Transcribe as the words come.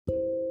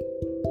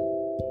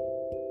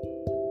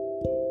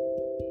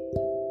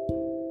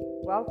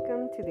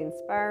Welcome to the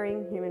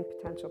Inspiring Human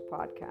Potential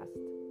podcast.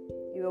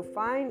 You will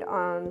find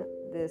on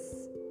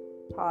this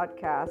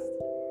podcast,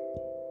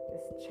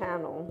 this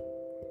channel,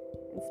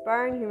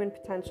 Inspiring Human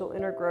Potential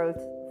Inner Growth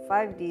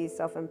 5D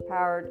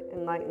Self-Empowered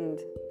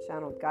Enlightened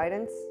Channeled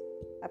Guidance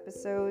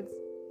episodes,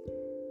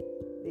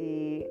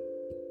 the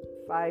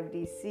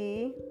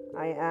 5DC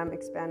I Am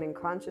Expanding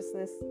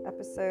Consciousness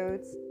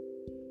episodes,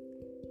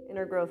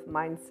 Inner Growth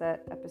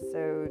Mindset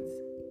episodes,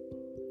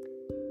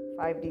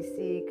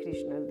 5DC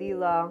Krishna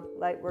Lila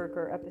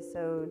Lightworker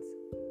episodes,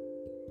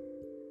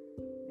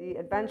 The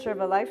Adventure of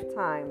a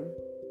Lifetime,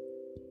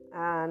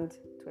 and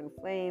Twin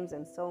Flames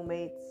and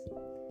Soulmates,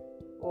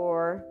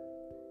 or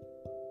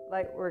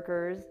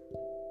Lightworkers,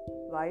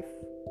 Life,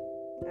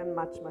 and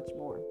much, much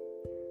more.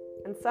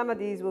 And some of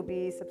these will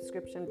be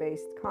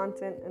subscription-based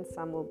content and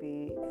some will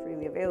be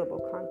freely available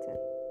content.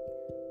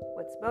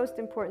 What's most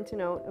important to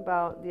note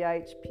about the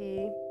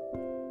IHP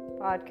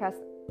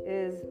podcast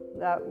is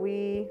that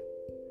we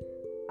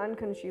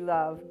unconsciously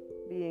love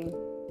being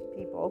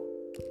people.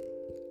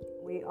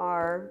 We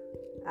are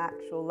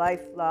actual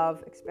life,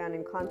 love,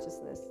 expanding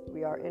consciousness.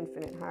 We are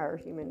infinite higher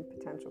human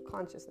potential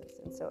consciousness.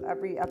 And so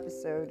every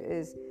episode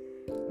is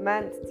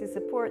meant to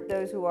support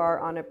those who are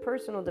on a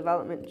personal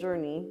development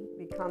journey,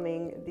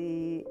 becoming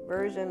the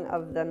version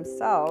of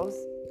themselves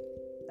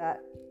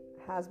that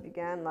has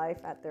began life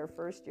at their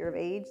first year of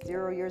age,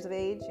 0 years of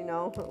age.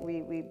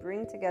 We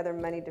bring together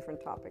many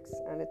different topics,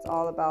 and it's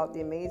all about the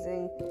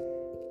amazing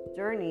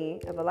journey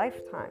of a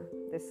lifetime,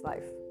 this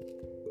life.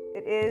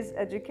 It is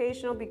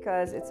educational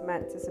because it's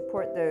meant to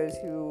support those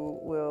who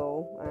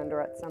will, and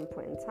or at some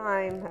point in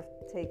time, have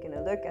taken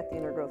a look at the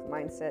inner growth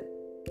mindset.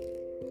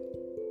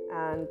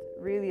 And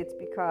really it's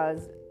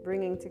because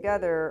bringing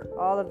together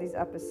all of these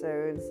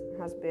episodes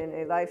has been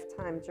a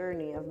lifetime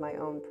journey of my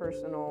own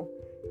personal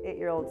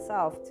 8-year-old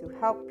self to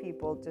help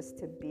people just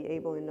to be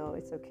able to know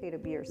it's okay to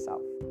be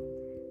yourself.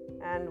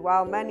 And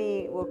while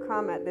many will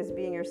come at this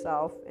being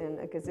yourself in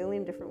a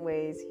gazillion different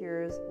ways,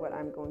 here's what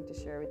I'm going to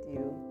share with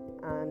you.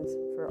 And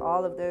for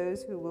all of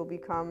those who will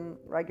become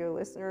regular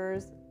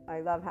listeners, I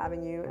love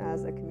having you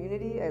as a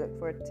community. I look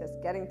forward to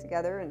getting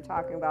together and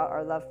talking about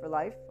our love for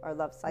life, our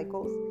love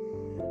cycles.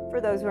 For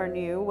those who are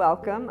new,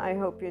 welcome. I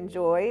hope you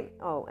enjoy.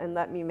 Oh, and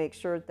let me make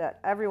sure that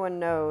everyone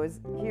knows,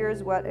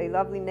 here's what a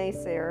lovely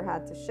naysayer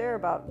had to share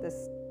about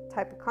this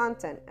type of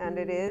content. And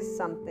it is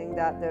something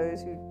that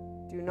those who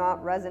do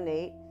not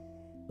resonate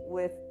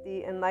with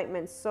the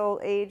Enlightenment Soul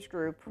age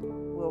group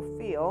will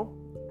feel,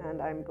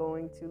 and I'm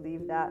going to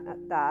leave that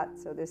at that.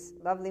 So this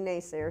lovely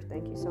naysayer,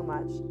 thank you so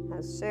much,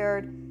 has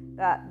shared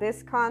that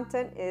this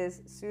content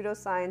is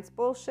pseudoscience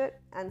bullshit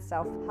and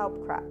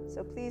self-help crap.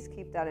 So please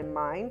keep that in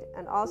mind,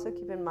 and also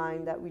keep in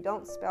mind that we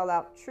don't spell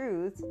out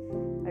truth.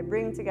 I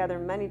bring together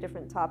many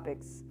different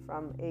topics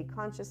from a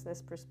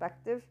consciousness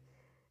perspective,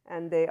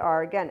 and they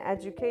are, again,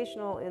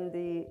 educational in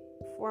the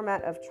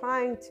format of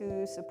trying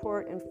to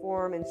support,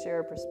 inform, and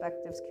share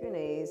perspectives,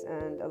 Q&As,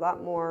 and a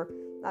lot more,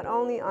 not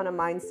only on a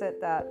mindset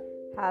that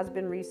has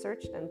been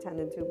researched and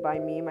tended to by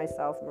me,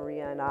 myself,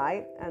 Maria, and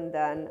I, and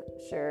then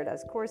shared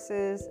as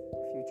courses,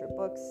 future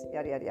books,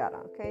 yada, yada, yada.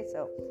 Okay,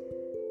 so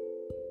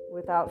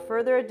without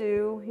further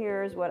ado,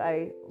 here's what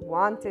I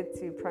wanted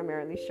to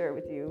primarily share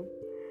with you.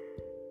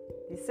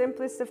 The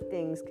simplest of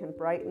things can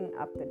brighten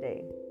up the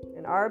day.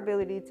 And our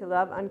ability to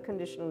love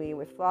unconditionally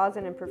with flaws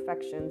and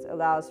imperfections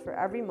allows for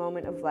every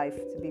moment of life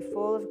to be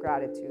full of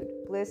gratitude,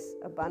 bliss,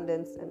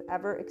 abundance, and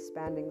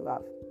ever-expanding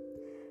love.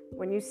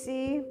 When you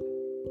see,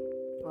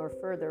 or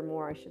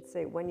furthermore, I should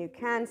say, when you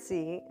can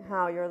see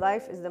how your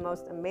life is the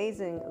most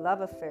amazing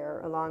love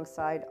affair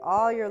alongside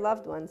all your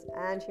loved ones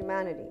and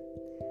humanity,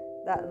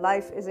 that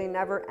life is a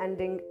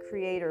never-ending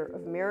creator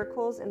of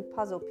miracles and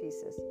puzzle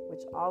pieces,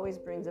 which always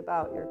brings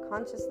about your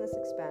consciousness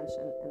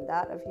expansion and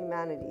that of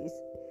humanity's.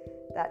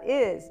 That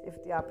is,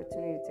 if the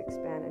opportunity to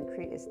expand and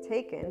create is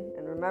taken.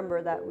 And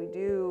remember that we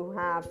do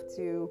have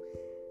to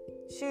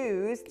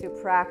choose to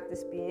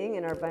practice being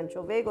in our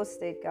ventral vagal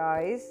state,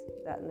 guys,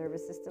 that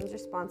nervous system's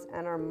response,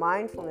 and our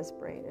mindfulness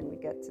brain. And we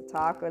get to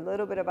talk a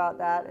little bit about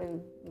that in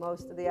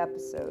most of the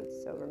episodes.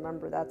 So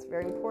remember, that's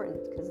very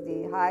important, because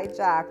the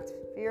hijacked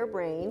fear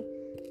brain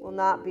will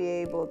not be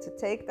able to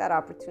take that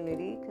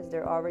opportunity because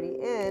they're already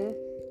in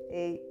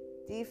a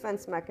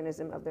defense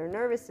mechanism of their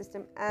nervous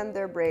system, and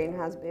their brain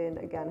has been,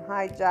 again,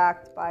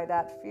 hijacked by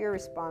that fear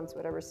response,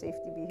 whatever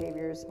safety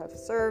behaviors have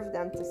served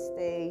them to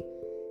stay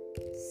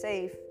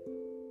safe.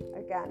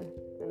 Again,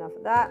 enough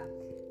of that.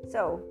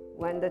 So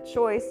when the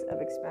choice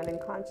of expanding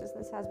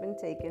consciousness has been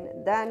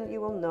taken, then you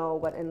will know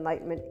what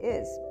enlightenment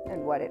is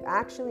and what it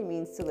actually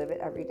means to live it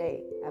every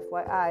day.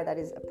 FYI, that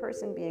is a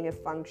person being a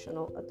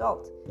functional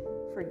adult.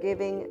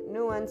 Forgiving,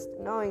 nuanced,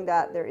 knowing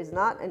that there is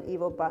not an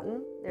evil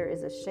button, there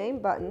is a shame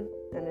button,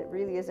 and it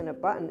really isn't a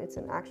button, it's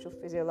an actual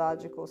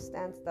physiological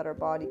stance that our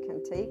body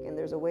can take, and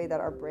there's a way that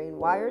our brain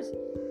wires.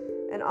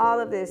 And all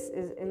of this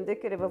is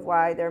indicative of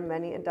why there are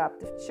many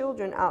adoptive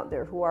children out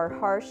there who are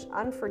harsh,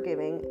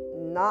 unforgiving,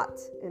 not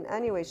in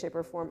any way, shape,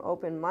 or form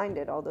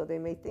open-minded, although they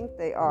may think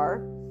they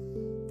are.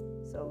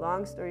 So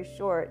long story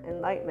short,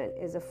 enlightenment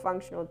is a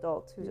functional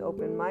adult who's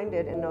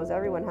open-minded and knows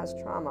everyone has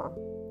trauma,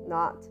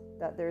 not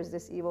that there's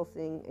this evil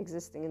thing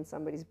existing in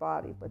somebody's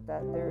body, but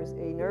that there's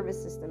a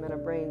nervous system and a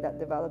brain that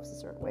develops a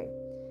certain way.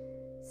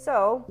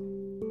 So,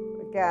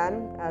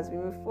 again, as we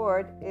move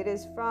forward, it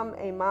is from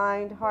a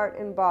mind, heart,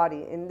 and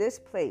body in this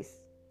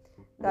place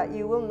that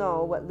you will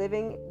know what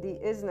living the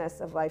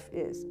isness of life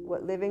is,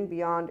 what living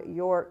beyond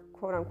your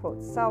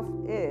quote-unquote self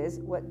is,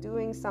 what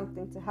doing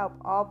something to help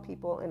all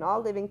people and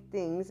all living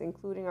things,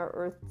 including our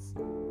Earth's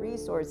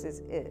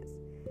resources, is.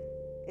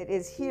 It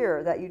is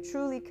here that you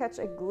truly catch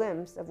a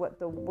glimpse of what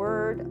the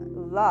word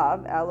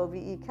love,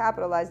 L-O-V-E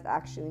capitalized,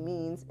 actually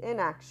means in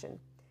action,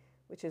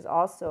 which is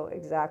also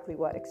exactly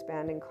what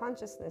expanding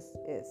consciousness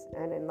is.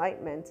 And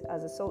enlightenment,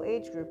 as a soul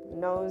age group,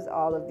 knows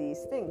all of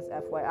these things,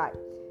 FYI.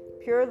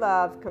 Pure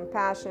love,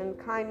 compassion,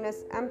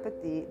 kindness,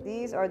 empathy,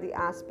 these are the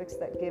aspects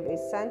that give a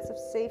sense of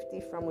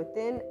safety from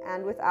within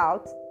and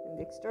without, in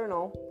the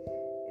external.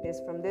 It is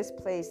from this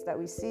place that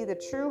we see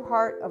the true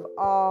heart of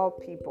all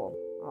people.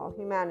 All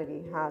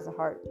humanity has a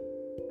heart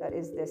that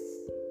is this.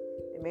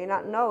 They may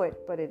not know it,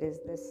 but it is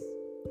this.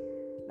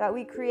 That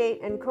we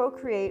create and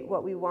co-create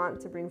what we want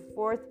to bring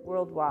forth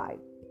worldwide.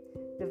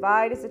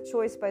 Divide is a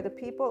choice by the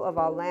people of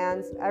all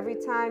lands. Every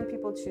time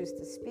people choose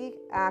to speak,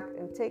 act,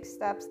 and take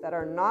steps that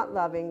are not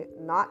loving,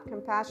 not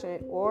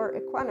compassionate, or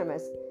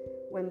equanimous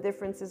when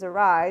differences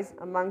arise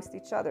amongst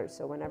each other.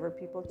 So whenever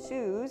people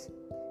choose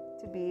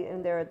to be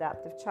in their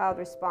adaptive child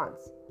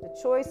response, the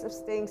choice of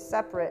staying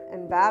separate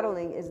and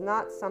battling is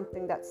not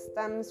something that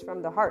stems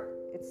from the heart.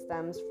 It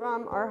stems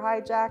from our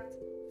hijacked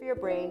fear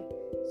brain,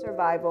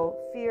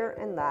 survival, fear,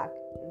 and lack.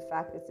 In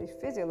fact, it's a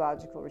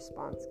physiological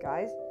response,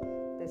 guys.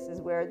 This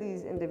is where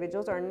these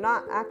individuals are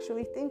not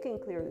actually thinking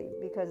clearly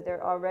because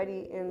they're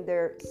already in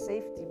their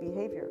safety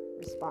behavior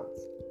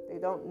response. They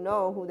don't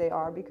know who they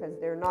are because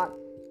they're not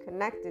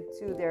connected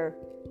to their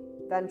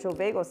ventral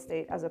vagal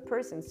state as a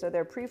person. So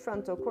their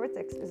prefrontal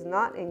cortex is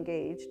not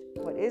engaged.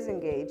 What is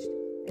engaged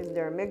is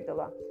their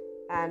amygdala.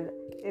 And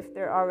if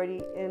they're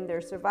already in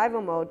their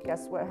survival mode,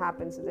 guess what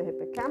happens to the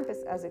hippocampus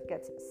as it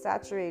gets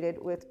saturated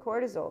with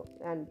cortisol?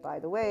 And by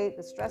the way,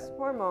 the stress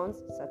hormones,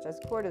 such as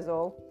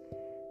cortisol,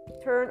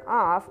 turn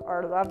off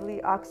our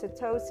lovely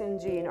oxytocin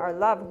gene, our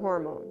love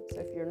hormone. So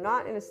if you're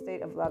not in a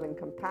state of love and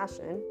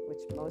compassion,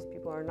 which most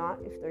people are not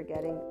if they're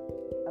getting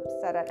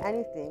upset at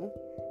anything,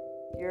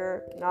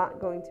 you're not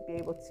going to be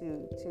able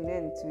to tune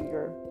in to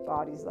your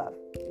body's love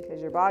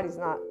because your body's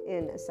not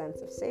in a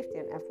sense of safety.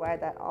 And FYI,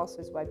 that also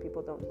is why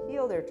people don't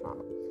heal their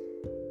trauma.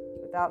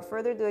 Without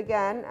further ado,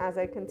 again, as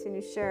I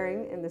continue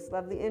sharing in this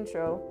lovely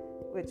intro,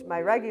 which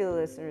my regular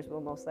listeners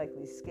will most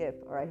likely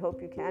skip, or I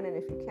hope you can, and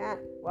if you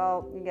can't,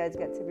 well, you guys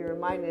get to be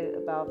reminded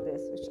about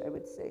this, which I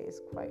would say is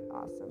quite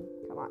awesome.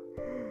 Come on.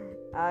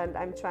 And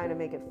I'm trying to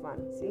make it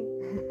fun, see?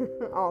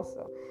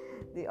 Also,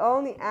 the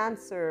only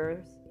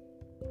answers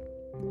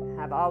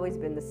have always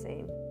been the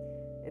same.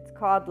 It's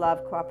called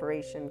love,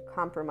 cooperation,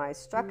 compromise,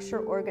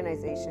 structure,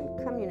 organization,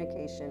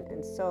 communication,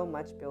 and so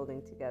much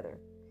building together.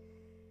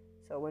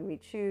 So when we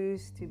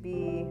choose to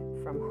be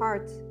from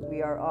heart,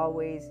 we are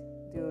always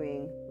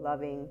doing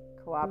loving,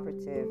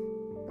 cooperative,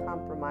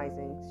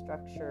 compromising,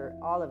 structure,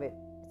 all of it.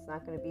 It's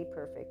not going to be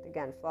perfect.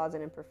 Again, flaws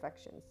and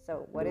imperfections.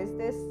 So what is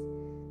this?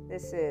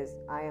 This is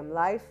I am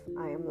life,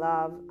 I am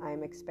love, I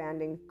am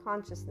expanding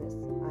consciousness,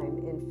 I am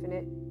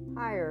infinite,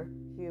 higher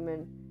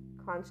human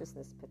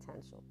consciousness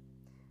potential.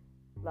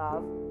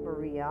 Love,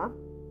 Maria.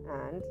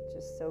 And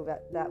just so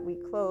that we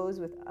close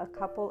with a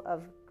couple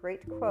of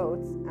great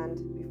quotes,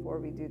 and before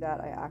we do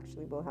that, I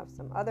actually will have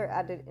some other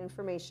added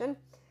information.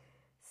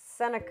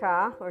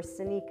 Seneca, or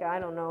Seneca, I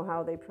don't know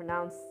how they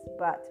pronounce,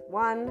 but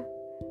one,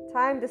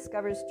 time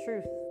discovers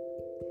truth.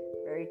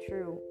 Very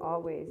true,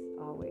 always,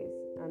 always.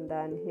 And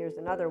then here's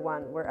another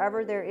one.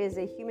 Wherever there is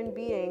a human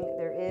being,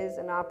 there is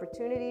an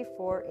opportunity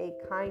for a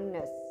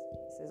kindness.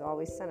 This is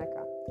always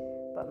Seneca.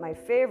 But my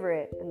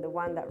favorite, and the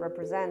one that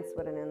represents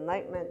what an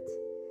enlightenment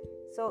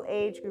soul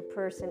age group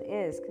person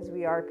is, because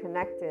we are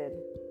connected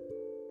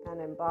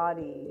and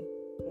embodying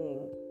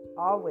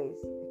always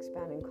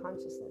expanding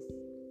consciousness.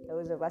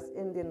 Those of us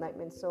in the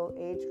enlightenment soul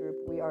age group,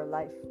 we are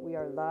life, we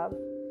are love,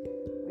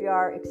 we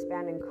are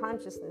expanding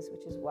consciousness,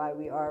 which is why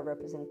we are a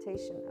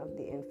representation of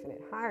the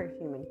infinite higher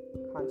human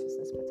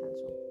consciousness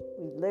potential.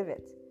 We live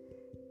it.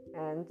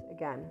 And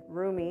again,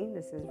 Rumi,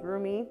 this is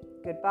Rumi,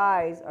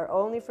 goodbyes are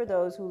only for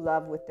those who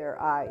love with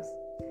their eyes.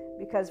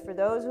 Because for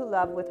those who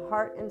love with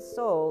heart and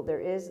soul,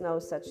 there is no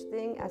such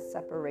thing as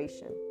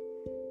separation.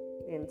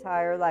 The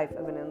entire life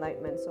of an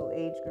enlightenment soul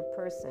age group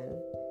person,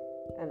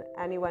 and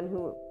anyone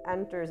who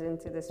enters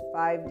into this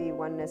 5D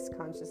oneness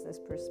consciousness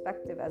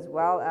perspective, as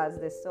well as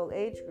this soul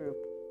age group,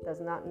 does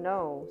not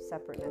know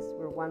separateness.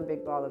 We're one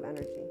big ball of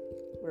energy.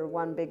 We're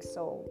one big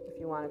soul, if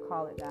you want to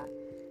call it that.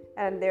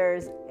 And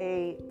there's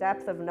a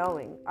depth of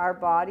knowing. Our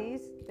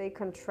bodies, they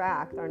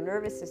contract. Our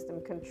nervous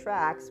system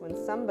contracts when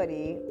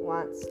somebody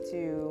wants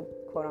to,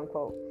 quote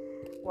unquote,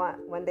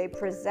 when they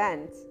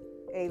present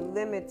a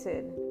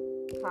limited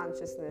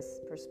consciousness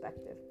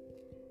perspective.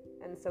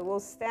 And so we'll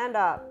stand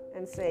up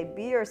and say,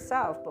 be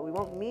yourself, but we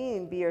won't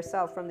mean be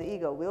yourself from the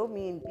ego. We'll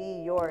mean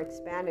be your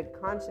expanded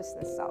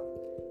consciousness self.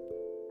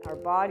 Our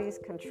bodies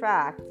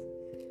contract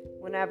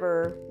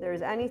whenever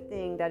there's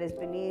anything that is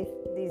beneath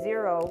the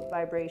zero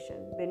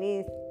vibration,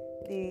 beneath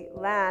the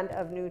land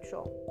of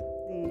neutral,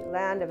 the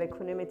land of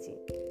equanimity.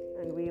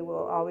 And we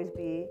will always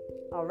be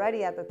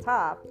already at the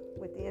top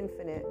with the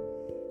infinite,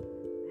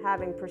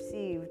 having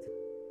perceived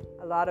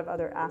a lot of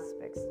other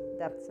aspects,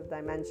 depths of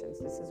dimensions.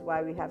 This is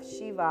why we have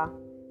Shiva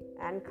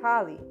and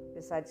Kali,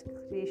 besides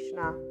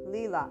Krishna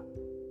Lila.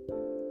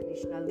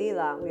 Krishna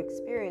Lila, we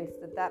experience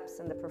the depths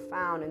and the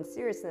profound and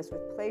seriousness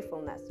with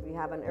playfulness. We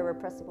have an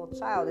irrepressible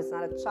child. It's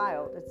not a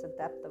child, it's the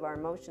depth of our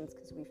emotions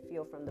because we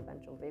feel from the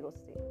ventral vagal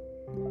state.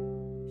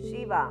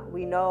 Shiva,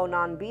 we know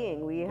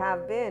non-being. We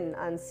have been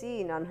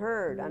unseen,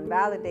 unheard,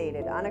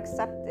 unvalidated,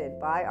 unaccepted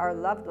by our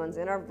loved ones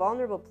in our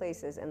vulnerable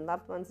places. And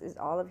loved ones is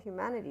all of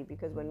humanity,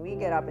 because when we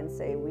get up and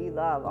say we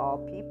love all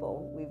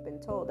people, we've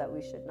been told that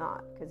we should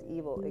not, because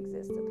evil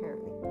exists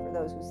apparently for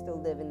those who still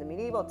live in the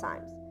medieval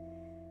times.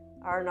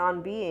 Our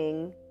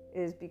non-being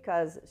is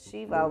because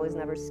Shiva was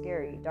never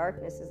scary.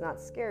 Darkness is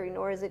not scary,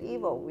 nor is it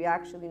evil. We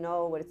actually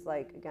know what it's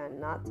like, again,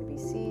 not to be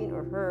seen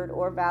or heard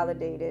or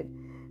validated.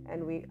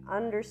 And we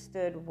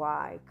understood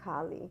why,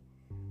 Kali,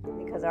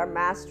 because our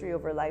mastery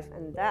over life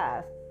and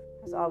death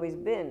has always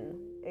been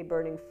a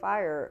burning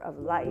fire of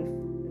life,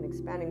 an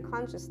expanding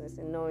consciousness,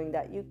 and knowing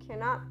that you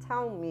cannot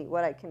tell me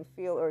what I can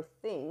feel or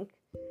think.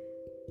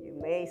 You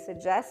may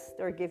suggest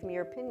or give me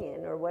your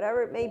opinion or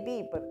whatever it may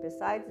be, but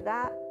besides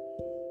that,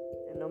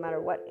 and no matter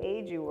what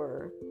age you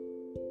were,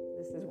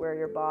 this is where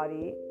your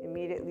body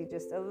immediately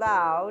just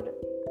allowed,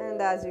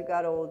 and as you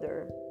got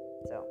older.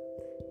 So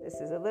this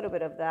is a little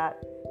bit of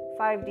that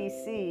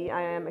 5DC,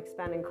 I am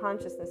expanding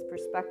consciousness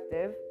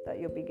perspective that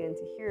you'll begin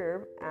to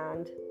hear.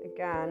 And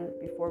again,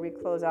 before we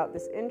close out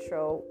this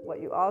intro,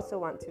 what you also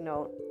want to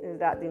know is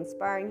that the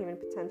Inspiring Human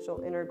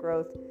Potential Inner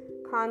Growth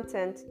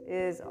content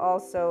is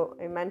also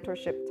a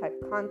mentorship type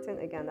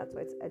content. Again, that's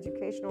why it's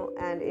educational,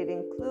 and it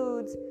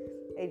includes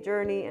a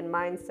journey and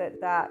mindset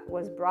that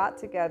was brought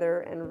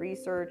together and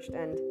researched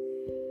and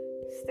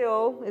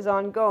still is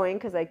ongoing,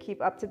 because I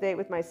keep up to date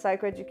with my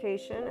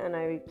psychoeducation, and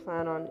I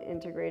plan on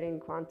integrating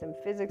quantum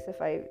physics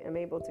if I am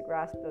able to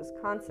grasp those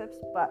concepts.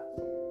 But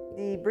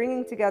the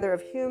bringing together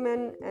of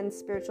human and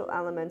spiritual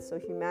elements, so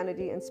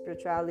humanity and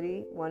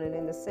spirituality, one and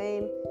in the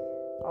same,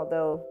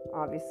 although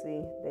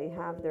obviously they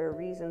have their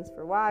reasons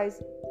for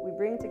whys, we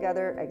bring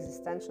together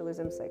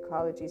existentialism,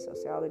 psychology,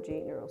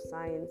 sociology,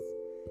 neuroscience.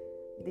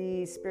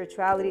 The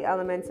spirituality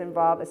elements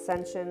involve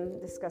ascension,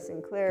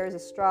 discussing clairs,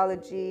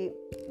 astrology,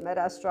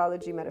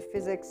 meta-astrology,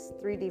 metaphysics,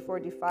 3D,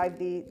 4D,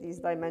 5D, these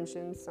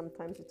dimensions.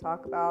 Sometimes we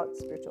talk about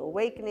spiritual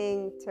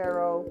awakening,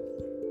 tarot,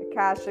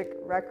 Akashic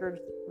record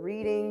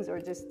readings,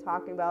 or just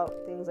talking about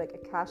things like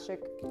Akash,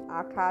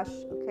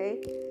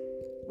 okay?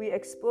 We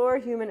explore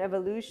human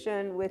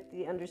evolution with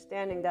the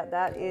understanding that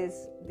that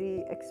is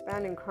the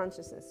expanding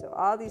consciousness. So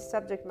all these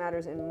subject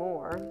matters and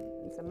more.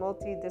 It's a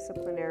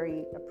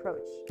multidisciplinary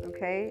approach,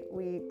 okay?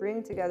 We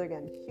bring together,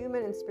 again,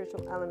 human and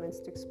spiritual elements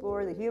to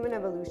explore the human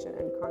evolution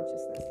and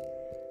consciousness.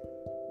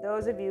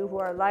 Those of you who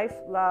are life,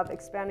 love,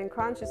 expanding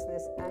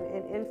consciousness, and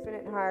in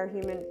infinite higher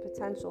human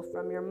potential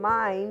from your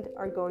mind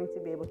are going to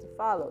be able to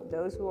follow.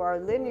 Those who are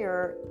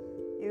linear,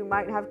 you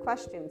might have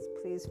questions.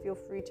 Please feel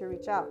free to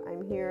reach out.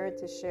 I'm here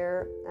to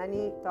share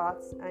any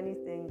thoughts,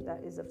 anything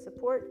that is of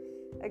support.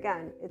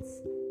 Again,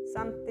 it's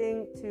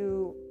something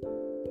to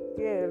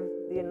give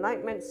the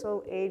Enlightenment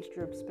Soul Age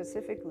group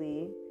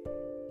specifically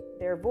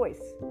their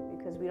voice,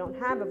 because we don't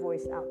have a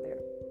voice out there.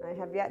 I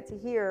have yet to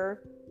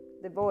hear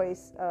the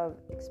voice of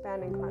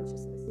expanding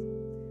consciousness.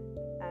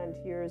 And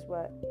here's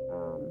what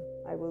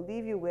I will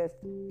leave you with.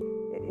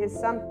 It is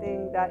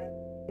something that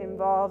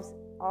involves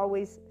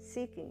always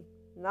seeking,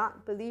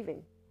 not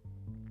believing.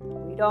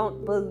 We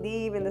don't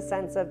believe in the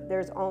sense of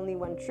there's only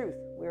one truth.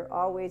 We're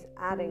always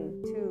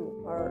adding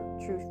to our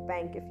truth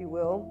bank, if you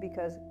will,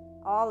 because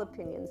all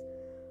opinions,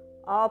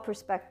 all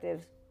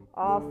perspectives,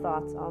 all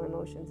thoughts, all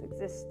emotions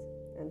exist.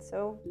 And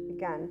so,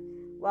 again,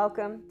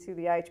 welcome to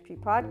the IHP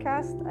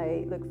podcast.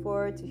 I look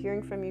forward to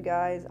hearing from you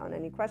guys on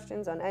any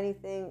questions, on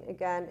anything.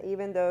 Again,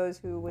 even those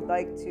who would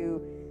like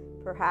to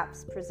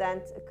perhaps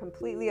present a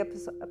completely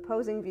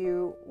opposing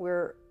view,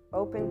 we're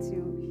open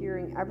to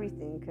hearing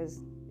everything,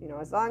 because, you know,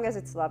 as long as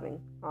it's loving,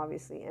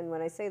 obviously. And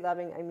when I say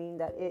loving, I mean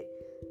that it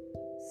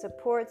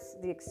supports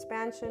the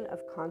expansion of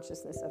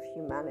consciousness of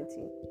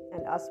humanity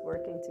and us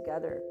working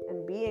together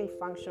and being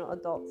functional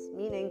adults,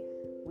 meaning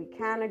we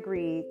can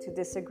agree to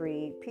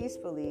disagree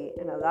peacefully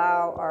and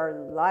allow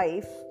our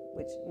life,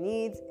 which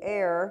needs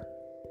air,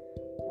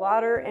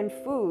 water, and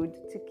food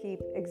to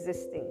keep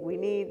existing. We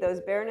need those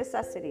bare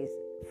necessities.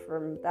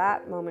 From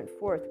that moment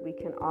forth, we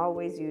can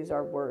always use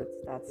our words.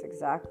 That's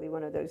exactly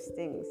one of those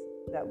things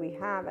that we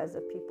have as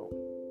a people.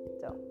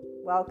 So,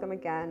 welcome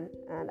again,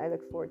 and I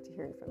look forward to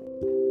hearing from you.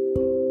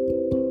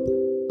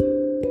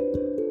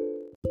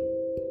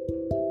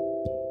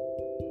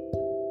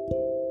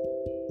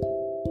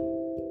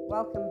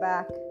 Welcome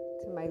back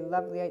to my my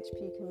lovely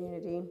HP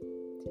community.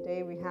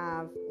 Today we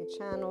have a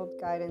channeled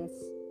guidance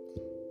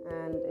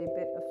and a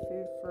bit of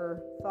food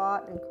for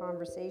thought and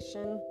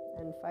conversation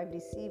and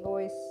 5DC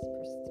voice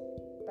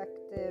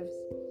perspectives.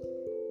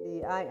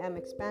 The I am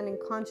expanding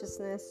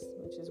consciousness,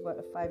 which is what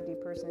a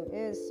 5D person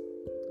is.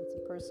 It's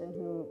a person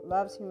who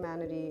loves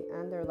humanity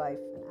and their life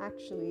and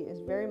actually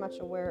is very much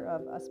aware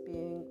of us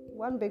being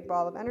one big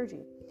ball of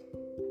energy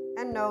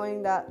and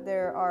knowing that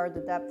there are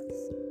the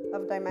depths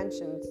of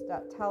dimensions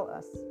that tell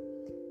us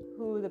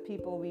who the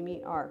people we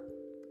meet are.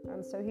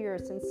 And so here are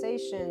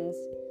sensations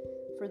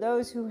for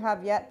those who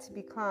have yet to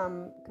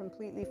become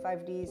completely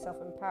 5D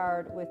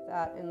self-empowered with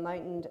that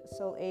enlightened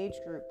soul age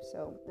group.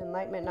 So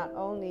enlightenment not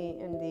only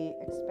in the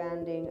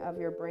expanding of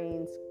your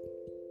brain's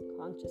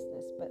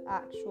consciousness, but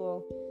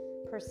actual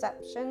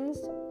perceptions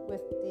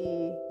with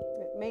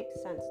it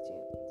makes sense to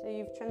you. So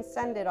you've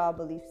transcended all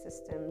belief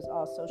systems,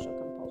 all social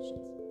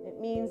compulsions. It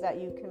means that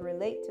you can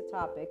relate to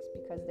topics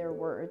because they're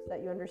words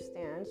that you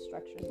understand,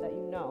 structures that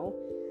you know,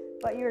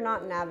 but you're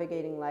not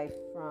navigating life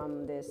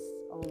from this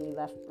only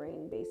left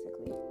brain,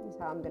 basically, is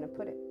how I'm going to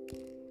put it.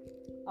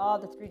 All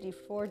the 3D,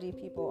 4D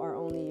people are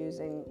only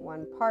using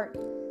one part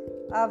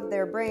of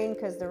their brain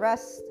because the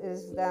rest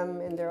is them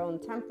in their own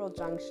temporal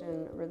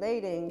junction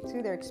relating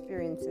to their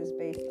experiences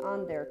based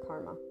on their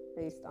karma,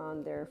 based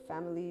on their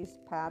family's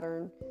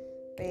pattern,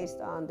 based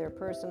on their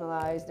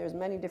personalized. There's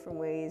many different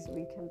ways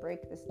we can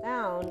break this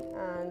down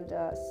and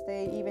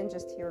stay even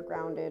just here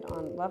grounded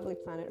on lovely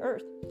planet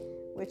Earth,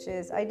 which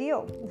is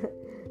ideal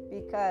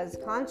because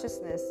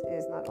consciousness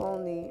is not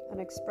only an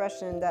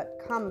expression that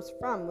comes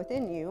from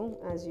within you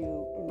as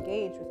you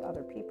engage with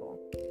other people.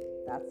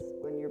 That's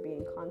when you're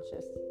being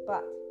conscious,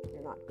 but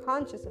you're not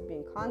conscious of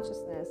being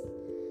consciousness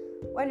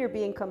when you're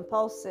being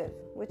compulsive,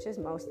 which is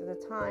most of the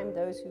time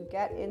those who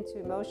get into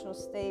emotional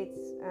states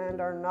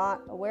and are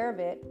not aware of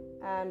it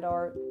and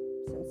are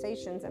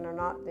sensations and are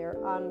not, they're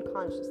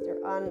unconscious,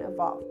 they're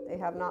unevolved. They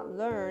have not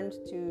learned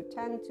to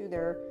tend to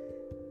their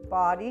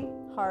body,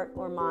 heart,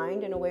 or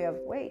mind in a way of,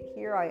 wait,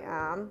 here I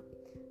am.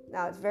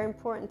 Now, it's very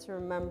important to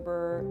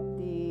remember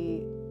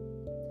the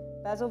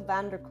Bessel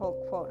van der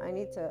Kolk quote. I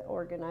need to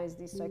organize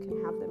these so I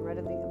can have them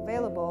readily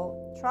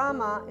available.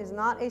 Trauma is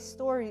not a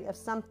story of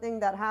something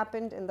that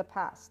happened in the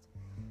past.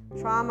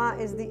 Trauma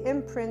is the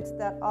imprint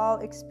that all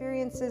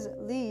experiences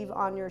leave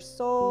on your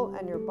soul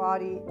and your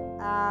body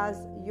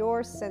as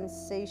your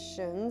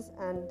sensations.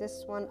 And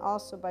this one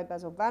also by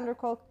Bessel van der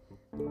Kolk.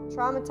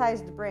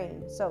 Traumatized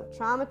brain. So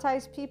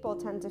traumatized people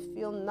tend to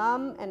feel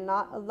numb and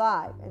not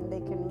alive, and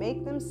they can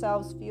make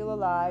themselves feel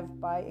alive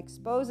by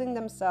exposing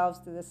themselves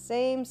to the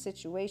same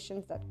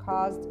situations that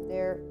caused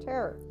their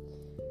terror.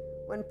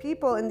 When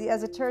people in the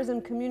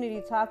esotericism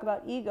community talk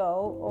about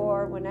ego,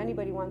 or when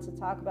anybody wants to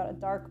talk about a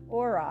dark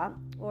aura,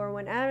 or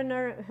when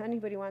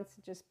anybody wants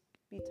to just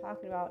be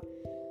talking about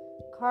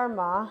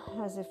karma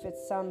as if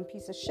it's some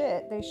piece of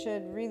shit, they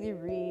should really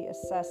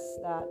reassess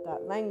that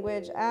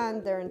language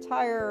and their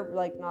entire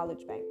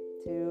knowledge bank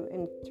to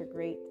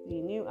integrate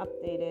the new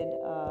updated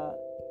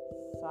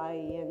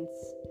science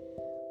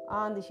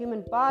on the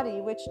human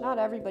body, which not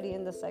everybody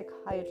in the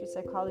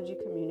psychology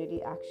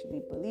community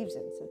actually believes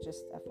in. So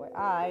just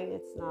FYI,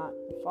 it's not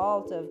the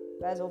fault of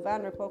Bessel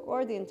van der Kolk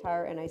or the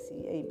entire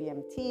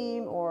NIC-ABM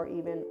team or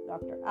even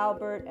Dr.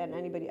 Albert and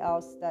anybody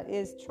else that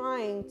is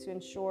trying to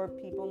ensure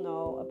people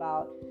know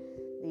about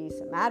the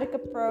somatic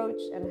approach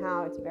and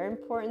how it's very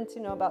important to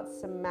know about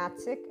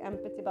somatic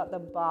empathy about the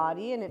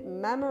body and it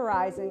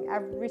memorizing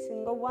every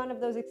single one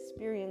of those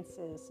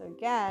experiences. So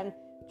again,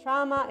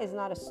 trauma is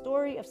not a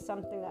story of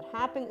something that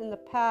happened in the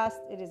past.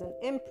 It is an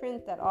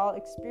imprint that all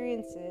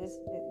experiences,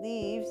 it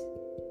leaves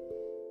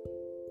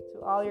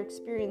to all your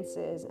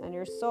experiences and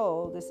your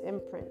soul, this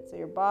imprint. So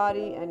your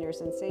body and your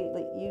sensation,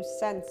 you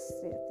sense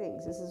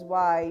things. This is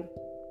why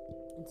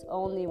it's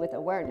only with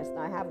awareness.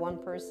 Now I have one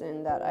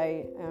person that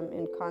I am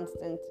in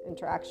constant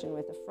interaction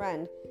with, a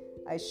friend.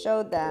 I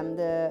showed them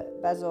the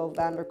Bessel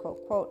van der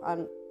Kolk quote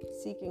on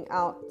seeking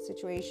out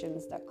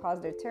situations that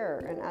cause their terror.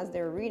 And as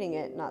they were reading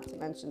it, not to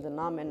mention the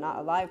numb and not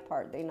alive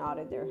part, they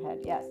nodded their head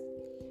yes.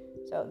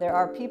 So there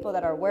are people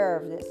that are aware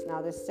of this.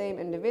 Now this same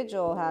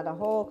individual had a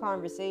whole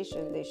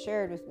conversation they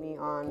shared with me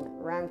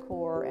on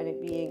rancor and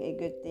it being a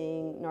good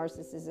thing,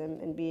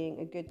 narcissism and being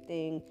a good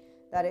thing,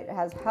 that it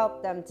has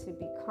helped them to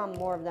become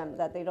more of them,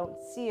 that they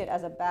don't see it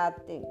as a bad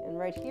thing. And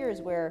right here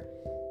is where,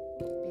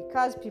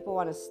 because people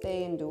want to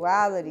stay in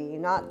duality,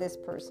 not this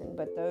person,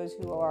 but those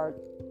who are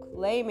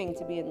claiming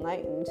to be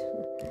enlightened,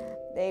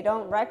 they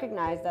don't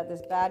recognize that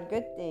this bad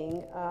good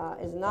thing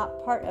is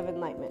not part of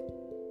enlightenment.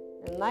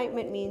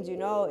 Enlightenment means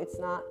it's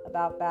not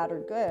about bad or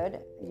good.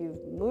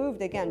 You've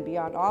moved again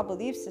beyond all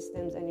belief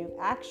systems and you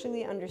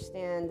actually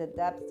understand the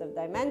depths of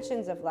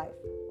dimensions of life.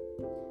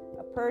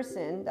 A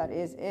person that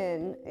is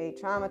in a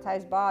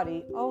traumatized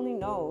body only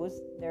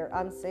knows their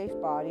unsafe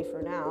body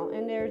for now,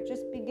 and they're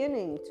just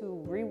beginning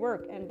to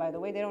rework. And by the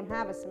way, they don't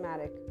have a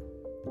somatic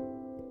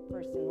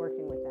person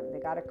working with them. They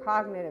got a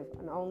cognitive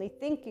and only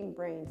thinking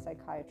brain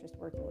psychiatrist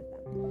working with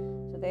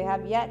them. So they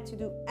have yet to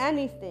do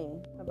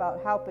anything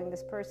about helping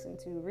this person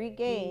to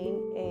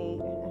regain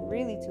and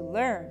really to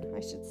learn, I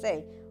should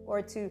say,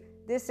 or to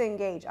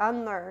disengage,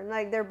 unlearn.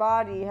 Like their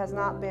body has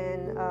not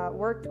been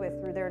worked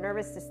with through their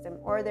nervous system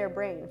or their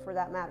brain for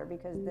that matter,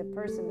 because the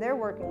person they're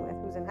working with,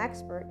 who's an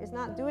expert, is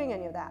not doing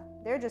any of that.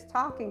 They're just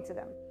talking to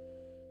them,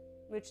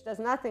 which does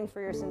nothing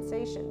for your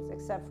sensations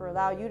except for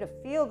allow you to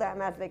feel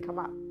them as they come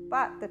up.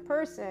 But the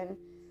person,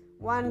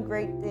 one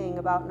great thing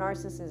about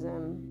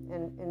narcissism,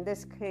 and in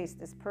this case,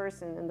 this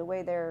person and the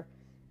way they're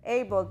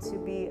able to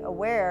be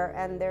aware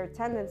and their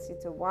tendency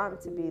to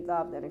want to be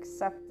loved and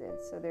accepted.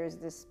 So there's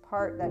this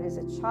part that is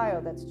a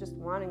child that's just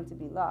wanting to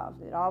be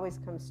loved. It always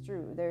comes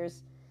through.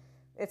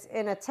 It's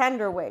in a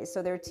tender way.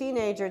 So their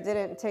teenager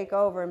didn't take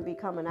over and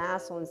become an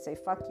asshole and say,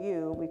 fuck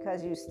you,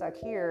 because you stuck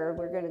here,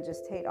 we're going to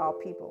just hate all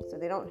people. So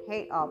they don't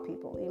hate all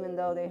people, even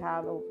though they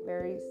have a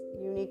very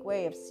unique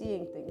way of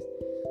seeing things.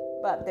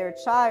 But their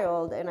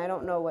child, and I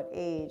don't know what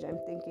age, I'm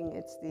thinking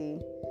it's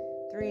the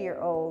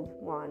 3-year-old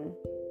one,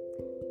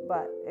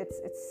 but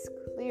it's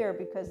clear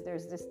because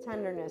there's this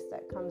tenderness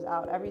that comes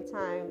out every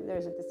time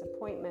there's a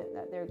disappointment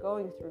that they're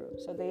going through.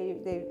 So they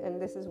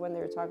and this is when they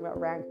were talking about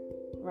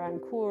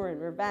rancor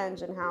and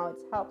revenge and how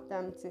it's helped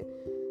them to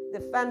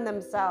defend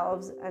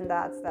themselves, and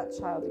that's that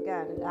child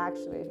again. And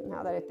actually,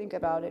 now that I think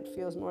about it,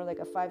 feels more like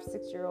a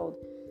 5-6-year-old.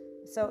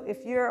 So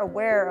if you're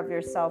aware of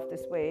yourself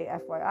this way,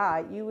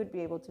 FYI, you would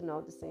be able to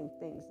know the same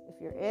things. If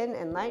you're in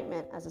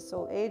enlightenment as a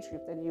soul age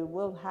group, then you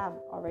will have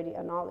already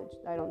a knowledge.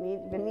 I don't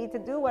even need to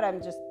do what I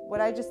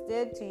just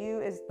did to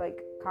you is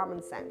like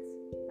common sense,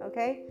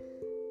 okay?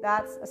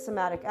 That's a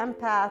somatic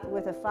empath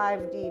with a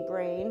 5D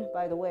brain,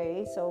 by the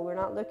way. So we're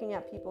not looking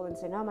at people and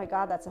saying, oh my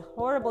God, that's a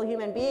horrible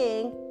human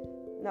being.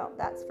 No,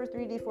 that's for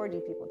 3D,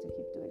 4D people to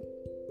keep doing.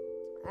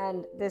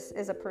 And this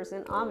is a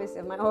person, obviously,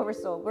 of my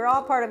oversoul. We're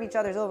all part of each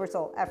other's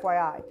oversoul,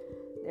 FYI.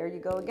 There you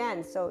go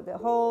again. So the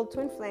whole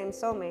twin flame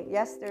soulmate,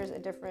 yes, there's a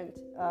different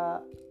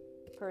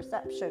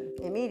perception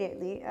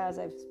immediately, as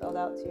I've spelled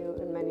out to you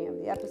in many of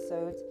the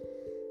episodes.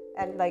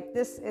 And like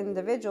this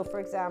individual, for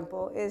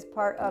example, is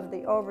part of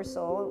the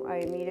oversoul. I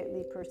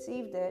immediately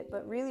perceived it.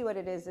 But really what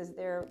it is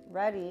they're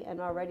ready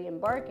and already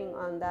embarking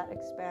on that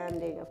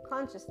expanding of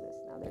consciousness.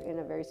 Now they're in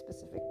a very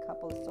specific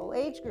couple of soul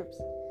age groups.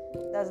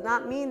 Does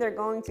not mean they're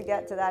going to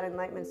get to that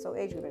enlightenment soul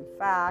age group. In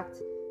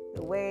fact,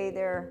 the way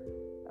they're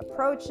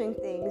approaching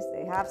things,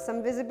 they have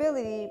some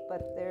visibility,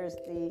 but there's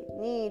the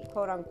need,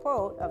 quote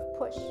unquote, of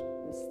push.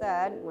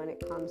 Instead, when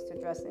it comes to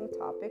addressing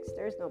topics,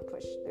 there's no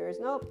push. There's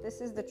no,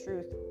 this is the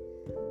truth.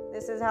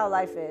 This is how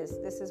life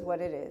is. This is what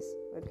it is.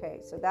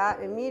 Okay, so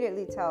that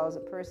immediately tells a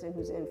person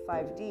who's in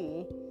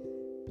 5D,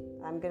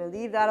 I'm going to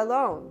leave that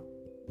alone,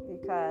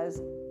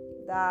 because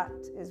that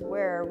is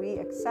where we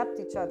accept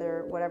each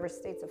other, whatever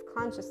states of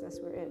consciousness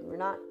we're in. We're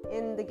not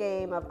in the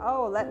game of,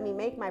 oh, let me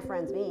make my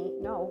friends me.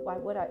 No, why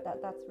would I?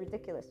 That's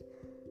ridiculous.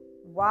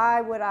 Why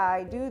would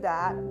I do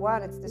that?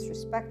 One, it's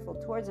disrespectful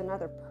towards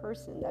another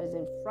person that is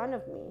in front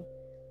of me.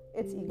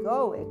 It's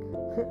egoic.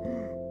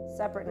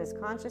 Separateness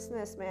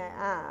consciousness, may I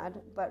add,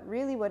 but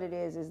really what it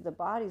is the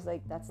body's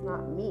like, that's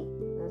not me.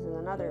 This is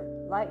another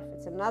life.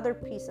 It's another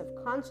piece of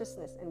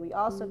consciousness. And we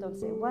also don't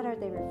say, what are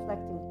they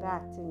reflecting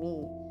back to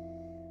me?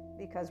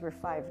 Because we're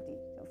 5D.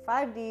 So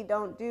 5D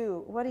don't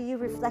do, what are you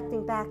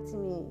reflecting back to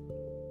me?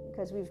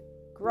 Because we've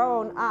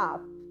grown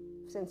up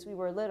since we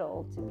were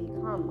little to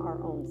become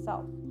our own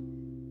self.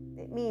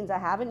 It means I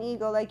have an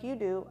ego like you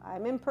do.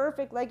 I'm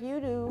imperfect like you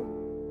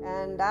do.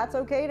 And that's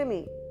okay to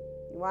me.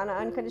 You want to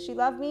unconditionally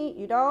love me?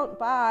 You don't?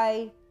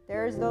 Bye.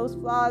 There's those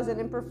flaws and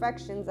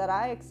imperfections that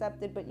I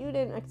accepted, but you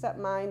didn't accept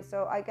mine.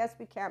 So I guess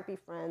we can't be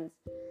friends.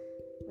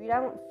 We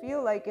don't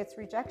feel like it's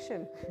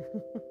rejection.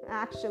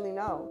 Actually,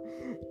 no.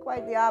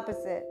 Quite the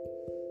opposite.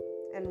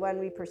 And when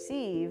we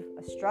perceive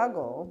a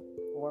struggle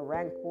or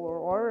rancor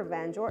or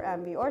revenge or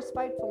envy or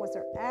spitefulness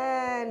or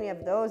any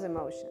of those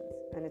emotions,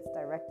 and it's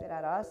directed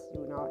at us,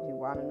 you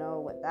want to know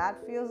what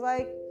that feels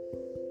like?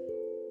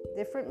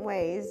 Different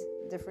ways,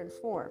 different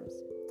forms.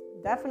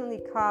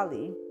 Definitely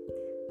Kali,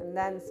 and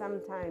then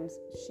sometimes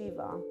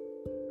Shiva,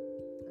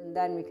 and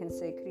then we can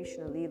say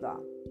Krishna Lila.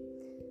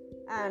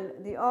 And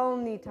the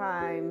only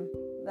time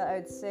that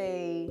I'd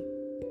say,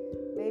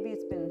 maybe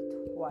it's been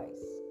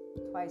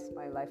twice in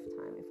my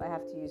lifetime, if I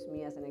have to use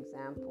me as an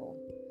example.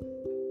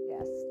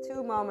 Yes,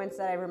 2 moments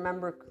that I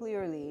remember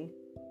clearly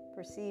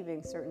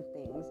perceiving certain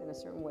things in a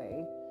certain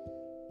way,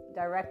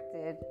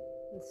 directed.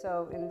 And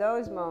so in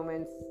those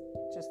moments,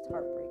 just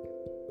heartbreak.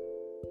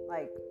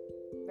 Like,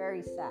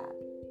 very sad,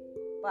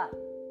 but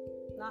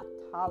not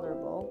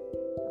tolerable.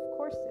 Of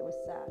course it was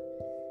sad,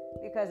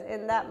 because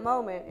in that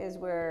moment is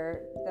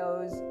where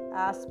those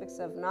aspects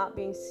of not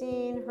being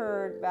seen,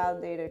 heard,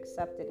 validated,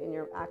 accepted in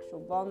your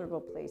actual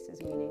vulnerable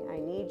places, meaning I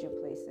need you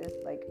places,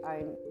 like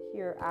I'm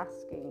here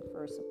asking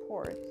for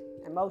support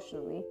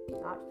emotionally,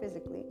 not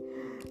physically,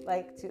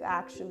 like to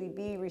actually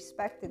be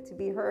respected, to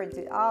be heard,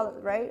 to all,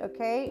 right?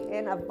 Okay,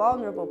 in a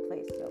vulnerable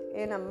place. So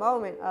in a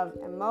moment of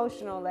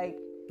emotional, like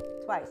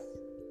twice.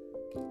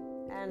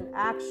 And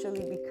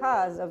actually,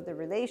 because of the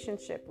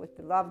relationship with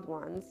the loved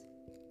ones,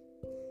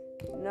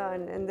 no,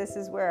 and this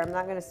is where I'm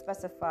not going to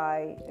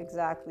specify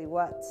exactly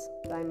what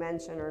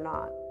dimension or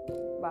not,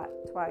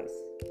 but twice.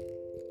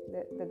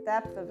 The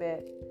depth of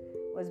it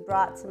was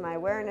brought to my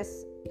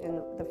awareness in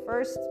the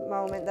first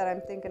moment that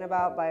I'm thinking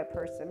about by a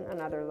person,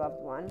 another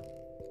loved one.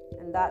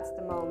 And that's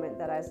the moment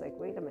that I was like,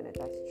 wait a minute,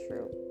 that's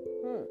true.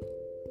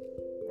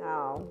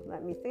 Now,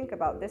 let me think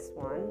about this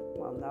one.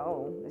 Well,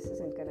 no, this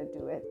isn't going to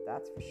do it.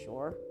 That's for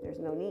sure. There's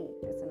no need.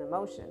 It's an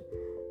emotion.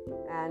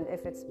 And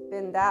if it's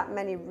been that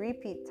many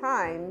repeat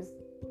times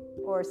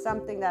or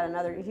something that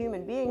another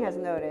human being has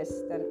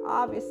noticed, then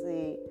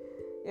obviously,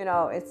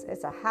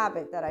 it's a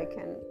habit that I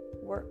can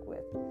work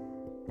with.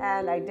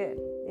 And I did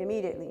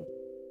immediately.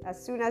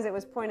 As soon as it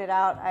was pointed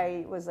out,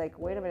 I was like,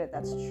 wait a minute,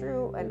 that's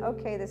true. And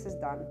okay, this is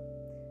done.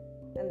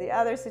 And the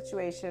other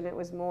situation, it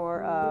was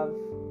more of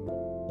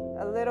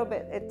a little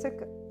bit, it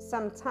took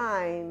some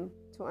time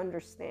to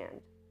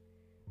understand.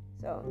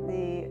 So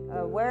the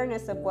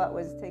awareness of what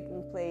was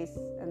taking place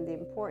and the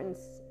importance,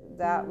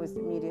 that was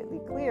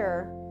immediately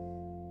clear.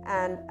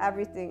 And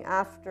everything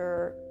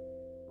after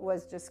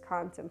was just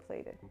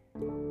contemplated.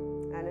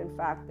 And in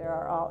fact, there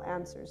are all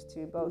answers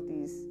to both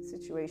these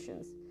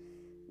situations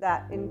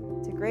that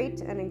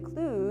integrate and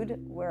include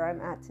where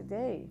I'm at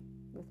today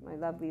with my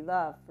lovely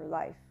love for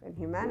life and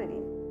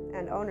humanity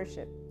and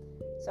ownership.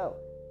 So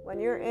when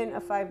you're in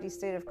a 5D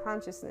state of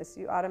consciousness,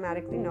 you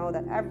automatically know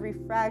that every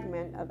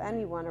fragment of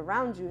anyone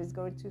around you is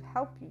going to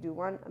help you do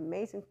one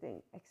amazing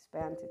thing: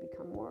 expand to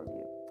become more of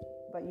you.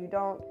 But you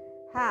don't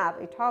have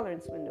a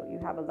tolerance window, you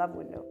have a love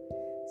window.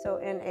 So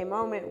in a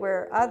moment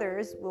where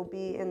others will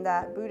be in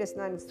that Buddhist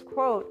nun's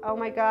quote, oh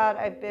my God,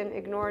 I've been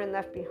ignored and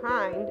left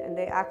behind, and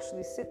they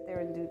actually sit there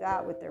and do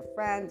that with their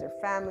friends, their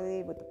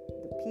family, with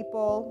the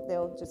people,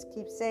 they'll just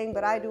keep saying,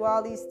 but I do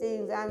all these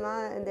things,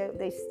 and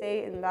they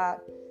stay in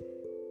that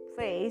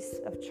place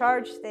of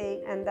charge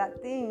state and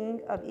that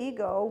thing of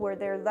ego where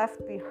they're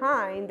left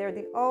behind. They're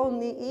the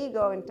only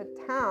ego in the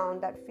town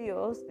that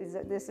feels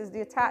this is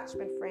the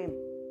attachment frame.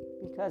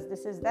 Because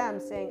this is them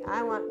saying,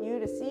 I want you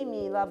to see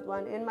me, loved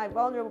one, in my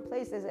vulnerable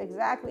places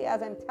exactly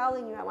as I'm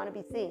telling you I want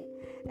to be seen.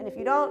 And if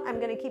you don't,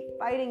 I'm going to keep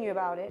fighting you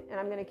about it. And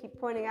I'm going to keep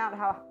pointing out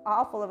how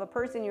awful of a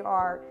person you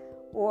are,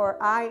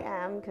 or I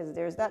am, because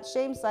there's that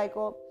shame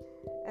cycle.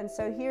 And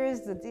so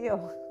here's the deal.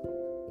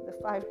 The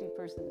 5D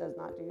person does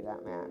not do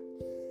that, man.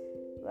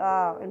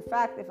 In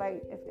fact,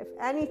 if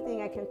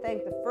anything, I can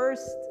thank the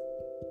first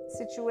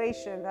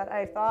situation that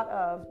I thought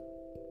of,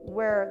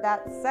 where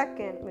that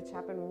second, which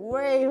happened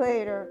way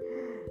later,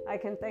 I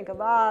can think a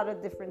lot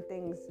of different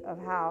things of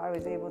how I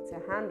was able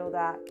to handle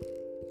that,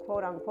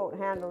 quote unquote,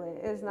 handle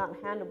it. It is not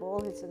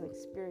handleable, it's an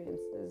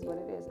experience, is what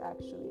it is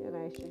actually, and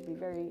I should be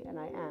and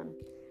I am.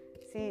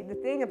 See, the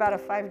thing about a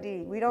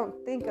 5D, we don't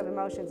think of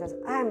emotions as,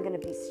 I'm going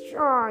to be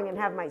strong and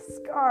have my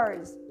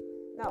scars.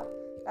 No,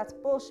 that's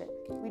bullshit.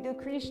 We do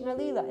Krishna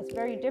Lila. It's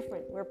very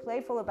different. We're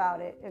playful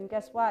about it. And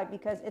guess why?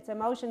 Because it's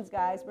emotions,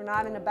 guys. We're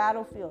not in a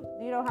battlefield.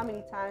 Do you know how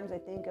many times I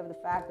think of the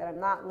fact that I'm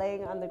not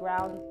laying on the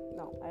ground?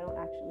 No, I don't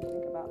actually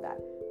think about that.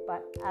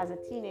 But as a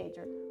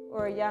teenager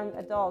or a young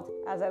adult,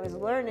 as I was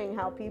learning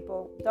how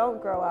people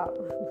don't grow up,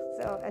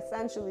 so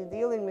essentially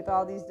dealing with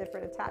all these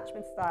different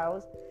attachment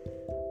styles,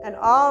 and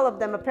all of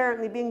them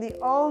apparently being the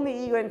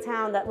only ego in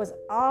town that was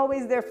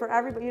always there for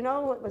everybody. You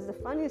know what was the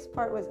funniest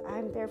part was,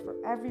 I'm there for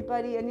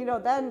everybody. And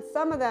then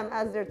some of them,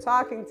 as they're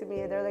talking to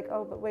me, they're like,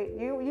 oh, but wait,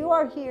 you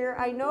are here.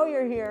 I know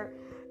you're here.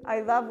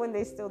 I love when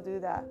they still do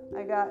that.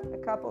 I got a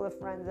couple of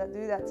friends that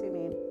do that to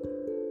me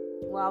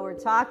while we're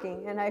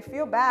talking, and I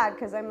feel bad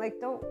because I'm like,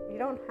 you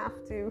don't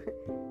have to.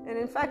 And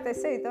in fact, I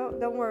say,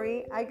 don't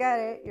worry, I get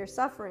it. You're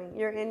suffering.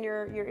 You're in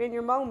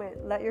your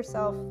moment. Let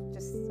yourself,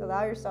 just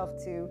allow yourself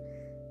to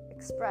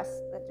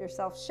express, let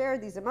yourself share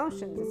these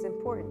emotions. It's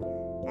important.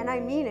 And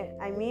I mean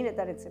it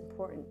that it's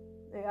important.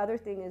 The other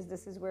thing is,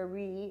 this is where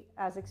we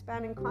as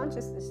expanding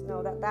consciousness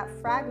know that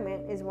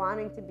fragment is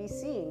wanting to be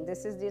seen.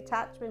 This is the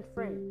attachment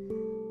frame.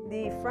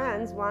 The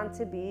friends want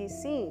to be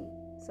seen.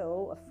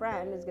 So a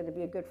friend is going to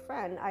be a good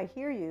friend. I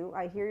hear you.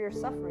 I hear your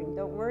suffering.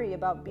 Don't worry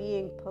about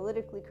being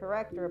politically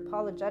correct or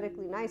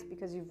apologetically nice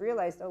because you've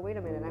realized, oh, wait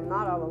a minute, I'm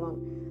not all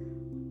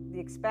alone. The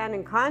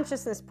expanding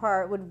consciousness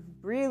part would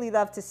really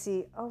love to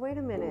see, oh, wait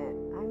a minute,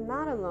 I'm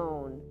not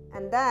alone.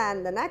 And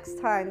then the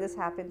next time this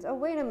happens, oh,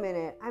 wait a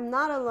minute, I'm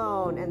not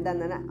alone. And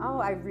then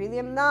I really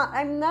am not.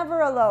 I'm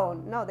never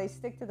alone. No, they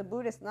stick to the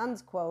Buddhist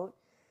nun's quote.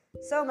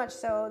 So much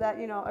so that,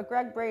 a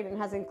Greg Braden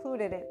has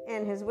included it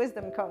in his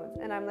wisdom codes.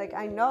 And I'm like,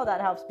 I know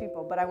that helps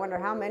people, but I wonder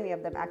how many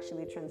of them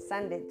actually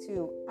transcend it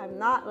to, I'm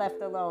not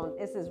left alone.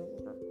 This is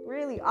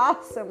really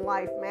awesome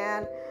life,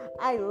 man.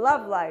 I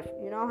love life.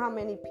 You know how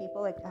many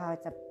people it's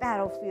a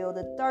battlefield,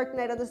 the dark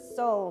night of the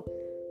soul.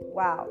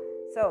 Wow.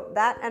 So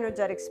that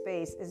energetic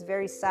space is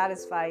very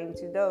satisfying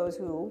to those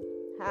who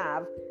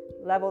have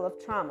level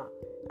of trauma.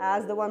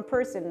 As the one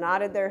person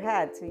nodded their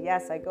head to,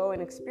 yes, I go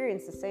and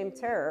experience the same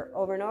terror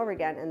over and over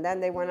again. And then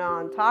they went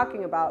on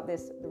talking about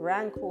this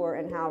rancor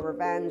and how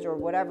revenge or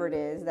whatever it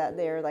is that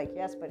they're like,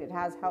 yes, but it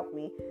has helped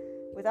me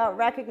without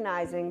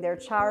recognizing their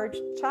charged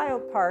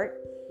child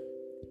part.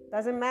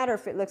 Doesn't matter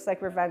if it looks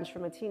like revenge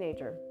from a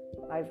teenager.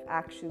 I've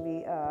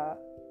actually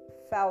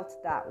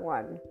felt that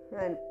one,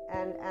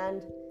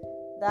 and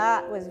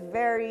that was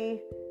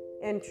very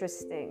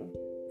interesting,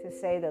 to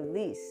say the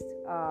least.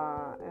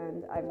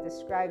 And I've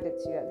described it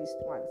to you at least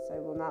once. I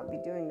will not be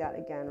doing that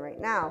again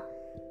right now.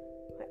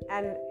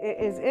 And it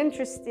is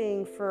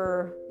interesting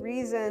for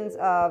reasons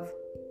of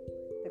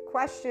the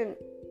question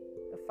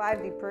the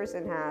 5D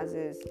person has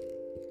is,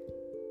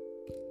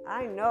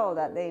 I know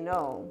that they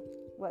know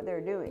what they're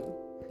doing.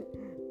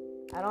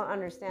 I don't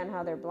understand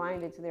how they're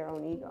blinded to their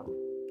own ego,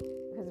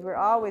 because we're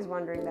always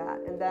wondering that.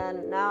 And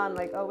then now I'm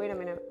like, oh, wait a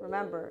minute.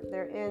 Remember,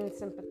 they're in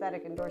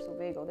sympathetic and dorsal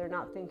vagal. They're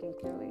not thinking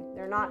clearly.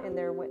 They're not in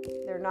their wits.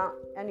 They're not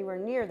anywhere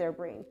near their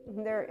brain.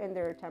 They're in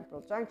their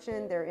temporal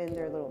junction. They're in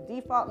their little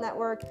default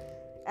network.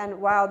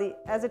 And while the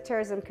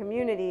esotericism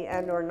community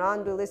and or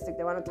non-dualistic,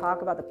 they want to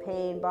talk about the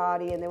pain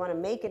body and they want to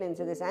make it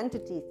into this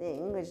entity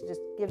thing, which just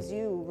gives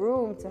you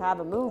room to have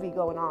a movie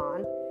going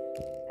on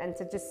and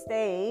to just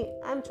stay.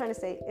 I'm trying to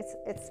say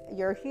it's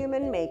your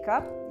human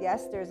makeup.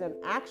 Yes, there's an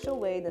actual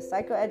way the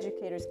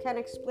psychoeducators can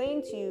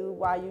explain to you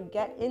why you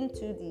get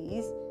into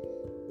these.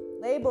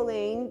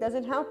 Labeling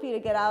doesn't help you to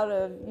get out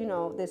of,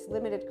 this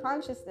limited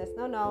consciousness.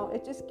 No,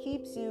 it just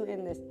keeps you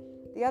in this.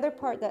 The other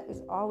part that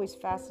is always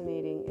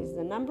fascinating is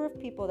the number of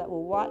people that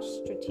will watch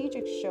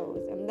strategic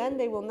shows and then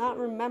they will not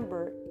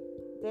remember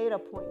data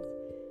points.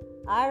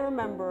 I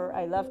remember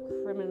I love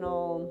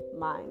Criminal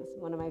Minds,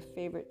 one of my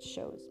favorite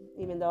shows,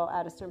 even though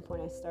at a certain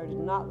point I started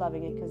not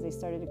loving it because they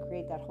started to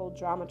create that whole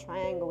drama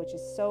triangle, which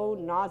is so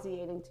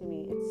nauseating to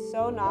me. It's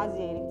so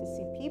nauseating to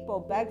see people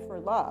beg for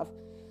love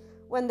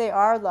when they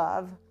are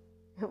love.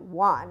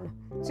 One.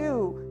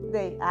 Two,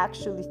 they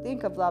actually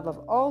think of love of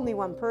only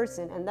one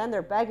person and then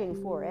they're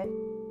begging for it.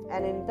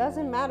 And it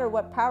doesn't matter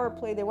what power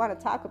play they want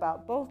to talk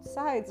about. Both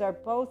sides are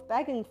both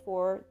begging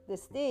for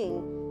this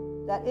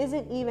thing that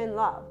isn't even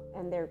love.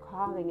 And they're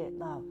calling it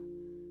love.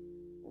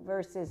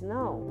 Versus,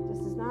 no,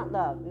 this is not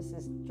love. This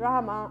is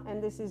drama.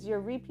 And this is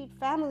your repeat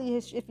family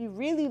history. If you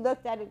really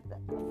looked at it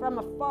from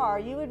afar,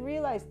 you would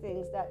realize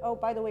things that, oh,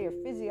 by the way, your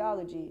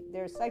physiology,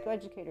 there's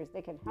psychoeducators.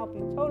 They can help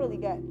you totally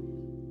get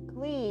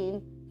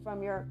clean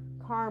from your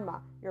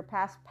karma, your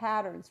past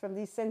patterns, from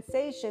these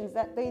sensations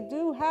that they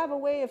do have a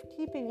way of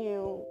keeping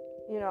you,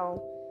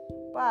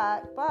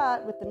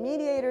 but with the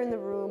mediator in the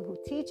room who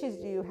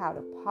teaches you how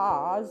to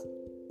pause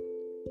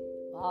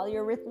while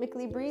you're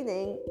rhythmically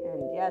breathing.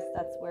 And yes,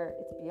 that's where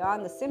it's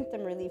beyond the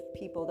symptom relief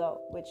people though,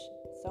 which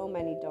so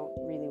many don't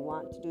really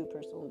want to do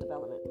personal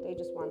development. They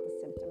just want the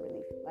symptom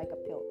relief, like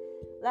a pill.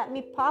 Let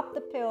me pop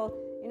the pill.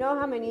 You know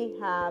how many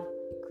have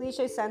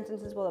cliche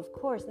sentences? Well, of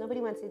course, nobody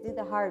wants to do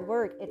the hard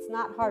work. It's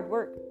not hard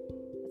work.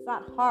 It's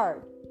not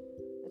hard.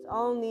 It's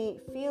only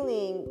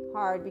feeling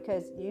hard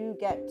because you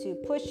get to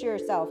push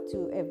yourself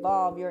to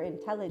evolve your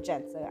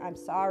intelligence. I'm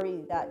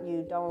sorry that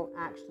you don't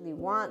actually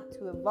want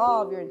to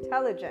evolve your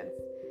intelligence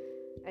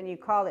and you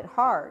call it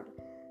hard.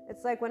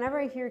 It's like whenever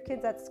I hear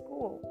kids at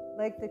school,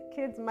 like the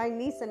kids, my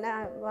niece and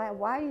I,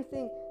 why do you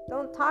think,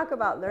 don't talk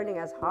about learning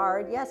as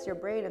hard. Yes, your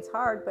brain is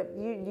hard, but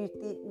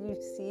you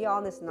see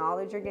all this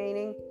knowledge you're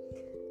gaining.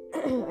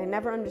 I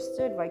never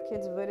understood why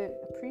kids wouldn't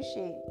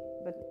appreciate,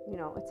 but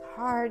it's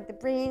hard. The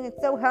brain,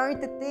 it's so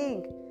hard to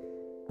think.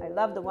 I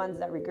love the ones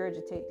that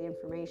regurgitate the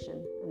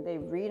information and they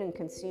read and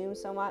consume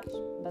so much,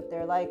 but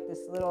they're like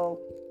this little,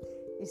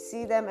 you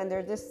see them and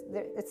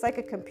it's like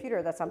a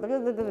computer that's on,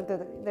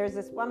 there's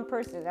this one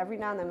person every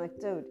now and then I'm like,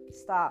 dude,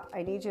 stop.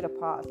 I need you to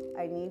pause.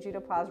 I need you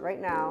to pause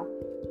right now,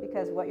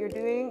 because what you're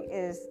doing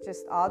is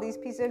just all these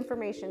pieces of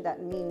information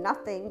that mean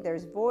nothing.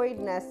 There's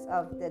voidness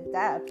of the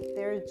depth.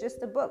 There's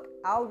just a book.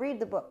 I'll read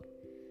the book.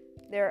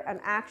 They're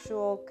an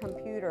actual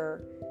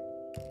computer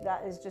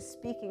that is just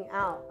speaking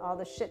out all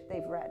the shit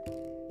they've read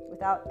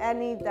without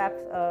any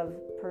depth of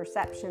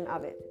perception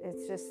of it.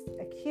 It's just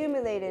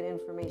accumulated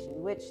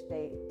information, which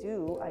they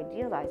do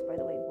idealize, by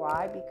the way.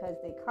 Why? Because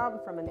they come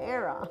from an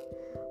era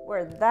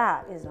where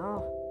that is,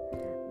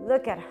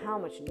 look at how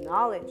much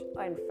knowledge.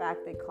 In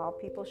fact, they call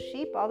people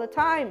sheep all the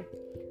time,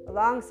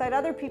 alongside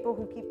other people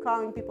who keep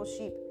calling people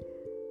sheep.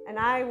 And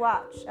I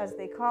watch as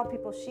they call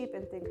people sheep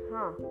and think,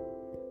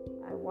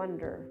 I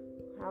wonder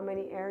how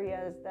many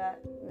areas that,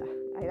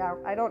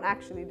 I don't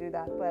actually do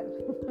that, but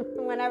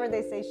whenever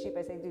they say sheep,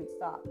 I say, dude,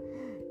 stop.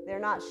 They're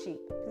not sheep.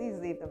 Please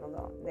leave them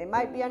alone. They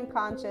might be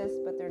unconscious,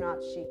 but they're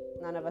not sheep.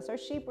 None of us are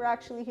sheep. We're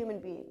actually human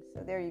beings.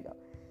 So there you go.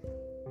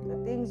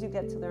 The things you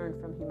get to learn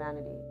from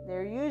humanity,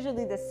 they're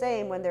usually the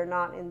same when they're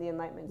not in the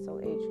Enlightenment Soul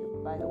Age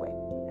group, by the way,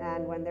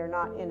 and when they're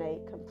not in a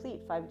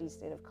complete 5D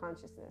state of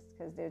consciousness,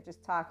 because they're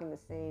just talking the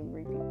same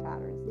repeat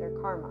patterns. Their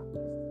karma.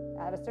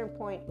 At a certain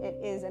point, it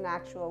is an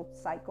actual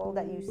cycle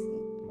that you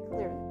see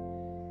clearly.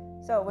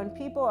 So when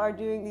people are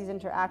doing these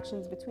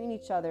interactions between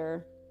each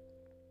other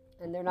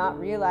and they're not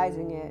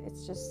realizing it,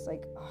 it's just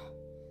like,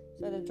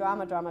 so the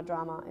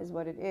drama is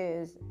what it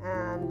is.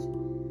 And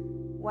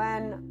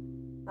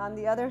when On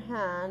the other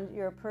hand,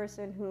 you're a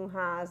person who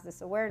has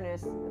this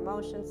awareness.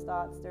 Emotions,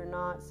 thoughts, they're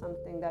not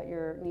something that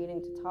you're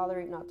needing to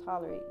tolerate, not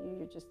tolerate.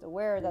 You're just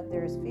aware that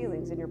there's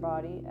feelings in your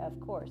body, of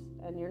course.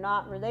 And you're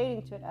not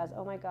relating to it as,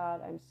 oh my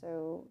God, I'm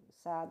so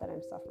sad that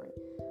I'm suffering.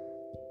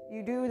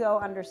 You do, though,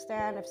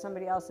 understand if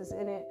somebody else is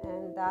in it,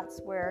 and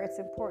that's where it's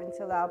important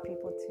to allow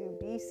people to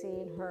be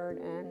seen, heard,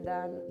 and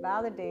then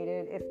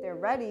validated. If they're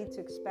ready to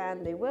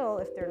expand, they will.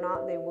 If they're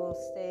not, they will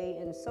stay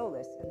in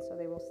solace, and so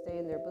they will stay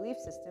in their belief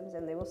systems,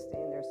 and they will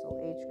stay in their soul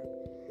age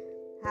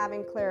group.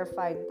 Having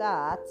clarified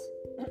that,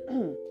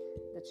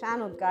 the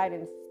channeled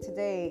guidance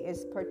today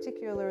is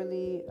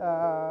particularly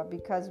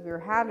because we're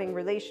having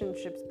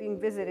relationships being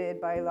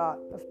visited by a lot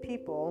of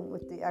people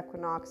with the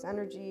equinox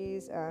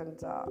energies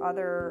and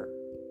other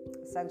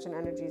ascension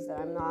energies that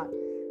I'm not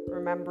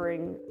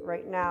remembering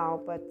right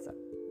now, but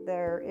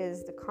there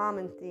is the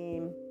common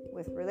theme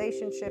with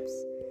relationships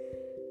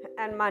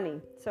and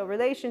money. So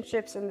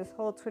relationships and this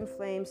whole twin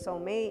flame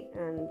soulmate,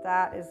 and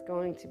that is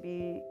going to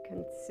be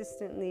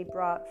consistently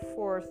brought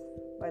forth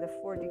by the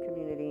 4D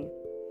community.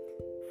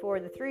 For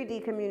the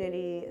 3D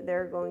community,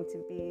 they're going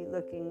to be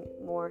looking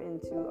more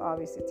into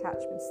obviously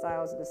attachment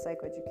styles and the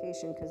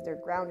psychoeducation because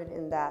they're grounded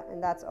in that,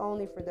 and that's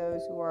only for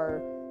those who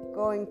are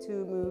going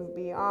to move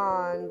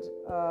beyond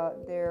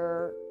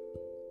their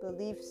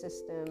belief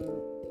system,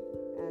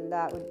 and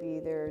that would be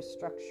their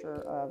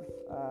structure of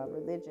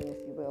religion, if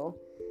you will,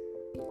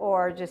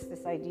 or just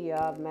this idea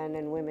of men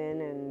and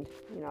women and,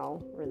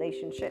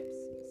 relationships.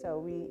 So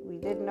we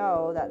did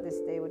know that this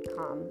day would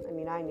come. I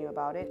mean, I knew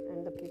about it,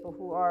 and the people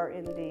who are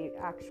in the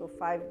actual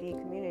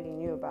 5D community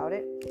knew about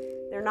it.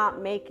 They're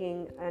not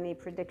making any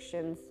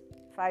predictions.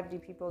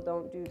 5D people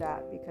don't do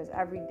that because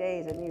every day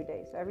is a new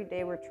day. So every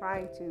day we're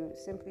trying to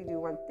simply do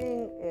one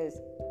thing, is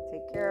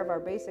take care of our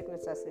basic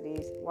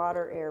necessities,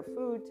 water, air,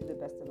 food, to the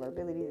best of our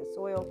ability, the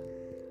soil,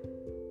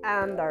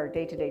 and our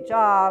day-to-day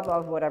job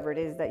of whatever it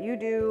is that you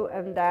do,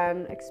 and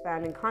then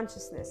expanding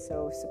consciousness.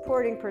 So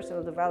supporting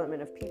personal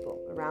development of people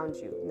around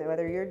you. Now,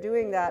 whether you're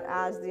doing that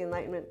as the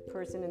enlightenment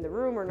person in the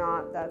room or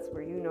not, that's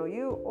where you know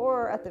you,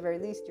 or at the very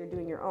least, you're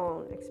doing your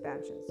own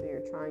expansion. So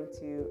you're trying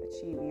to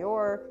achieve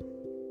your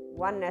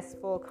oneness,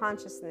 full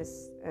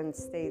consciousness, and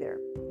stay there,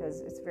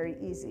 because it's very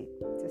easy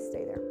to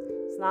stay there.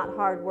 It's not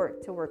hard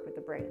work to work with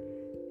the brain.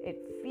 It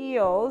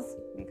feels,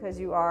 because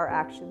you are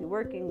actually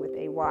working with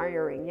a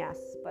wiring, yes,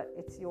 but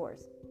it's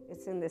yours.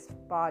 It's in this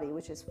body,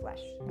 which is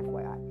flesh,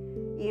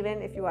 FYI.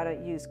 Even if you want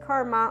to use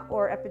karma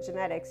or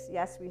epigenetics,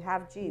 yes, we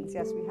have genes.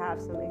 Yes, we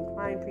have some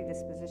inclined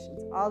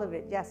predispositions. All of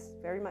it, yes,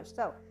 very much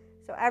so.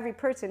 So every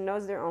person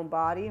knows their own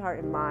body, heart,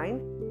 and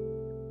mind.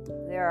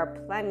 There are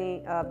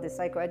plenty of the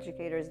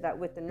psychoeducators that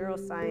with the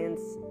neuroscience,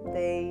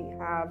 they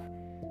have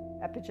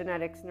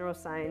epigenetics,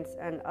 neuroscience,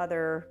 and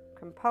other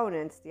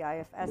components, the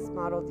IFS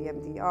model, the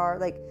MDR,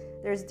 like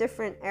there's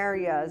different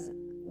areas.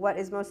 What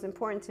is most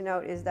important to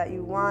note is that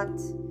you want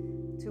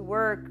to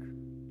work,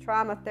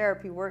 trauma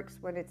therapy works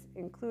when it's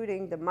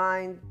including the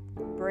mind,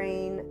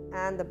 brain,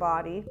 and the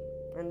body,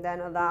 and then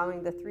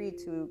allowing the three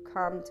to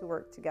come to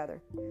work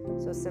together.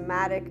 So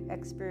somatic,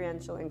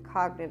 experiential, and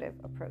cognitive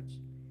approach.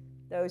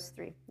 Those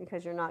three,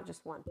 because you're not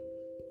just one.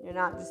 You're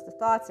not just the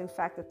thoughts. In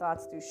fact, the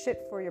thoughts do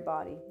shit for your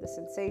body. The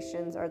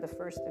sensations are the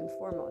first and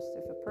foremost.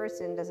 If a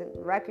person doesn't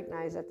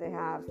recognize that they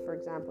have, for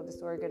example,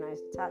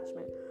 disorganized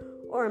attachment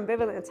or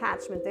ambivalent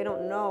attachment, they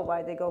don't know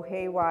why they go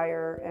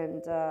haywire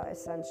and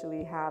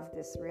essentially have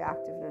this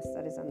reactiveness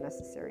that is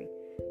unnecessary.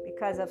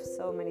 Because of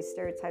so many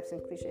stereotypes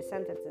and cliche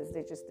sentences,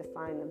 they just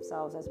define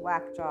themselves as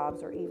whack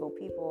jobs or evil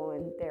people,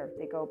 and there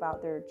they go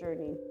about their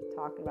journey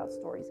talking about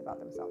stories about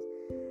themselves.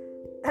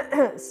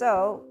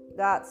 So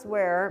that's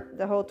where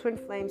the whole twin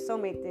flame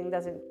soulmate thing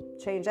doesn't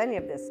change any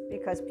of this,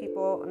 because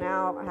people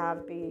now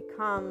have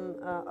become,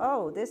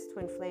 this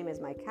twin flame is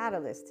my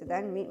catalyst to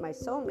then meet my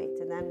soulmate,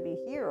 to then be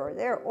here or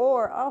there,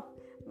 or,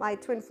 my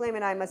twin flame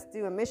and I must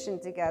do a mission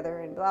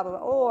together and blah, blah, blah,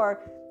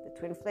 or the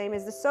twin flame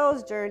is the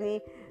soul's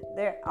journey.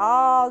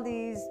 All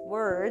these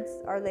words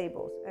are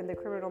labels. And the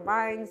Criminal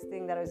Minds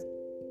thing that I was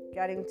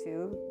getting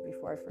to,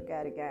 before I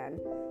forget again,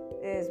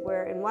 is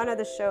where in one of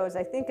the shows,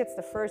 I think it's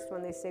the first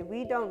one, they say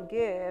we don't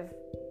give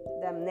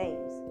them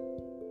names,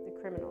 the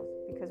criminals,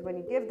 because when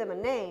you give them a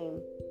name,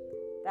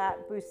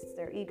 that boosts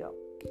their ego.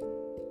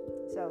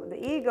 So the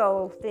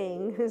ego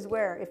thing is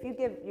where if you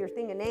give your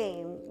thing a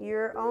name,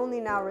 you're only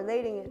now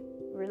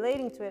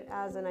relating to it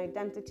as an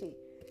identity.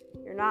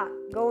 You're not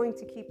going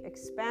to keep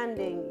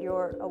expanding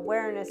your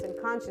awareness and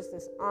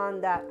consciousness on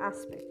that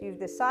aspect. You've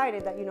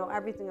decided that you know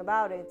everything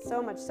about it,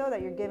 so much so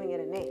that you're giving it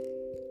a name,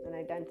 an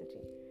identity.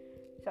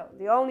 So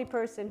the only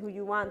person who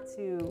you want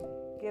to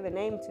give a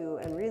name to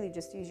and really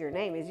just use your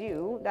name is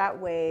you. That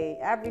way,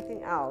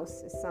 everything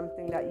else is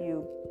something that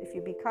if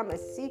you become a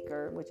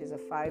seeker, which is a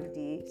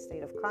 5D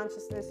state of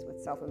consciousness with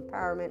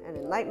self-empowerment and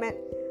enlightenment,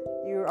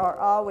 you are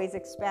always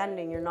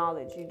expanding your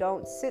knowledge. You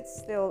don't sit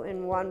still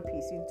in one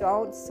piece. You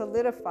don't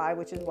solidify,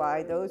 which is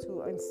why those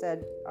who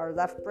instead are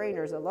left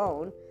brainers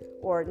alone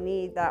or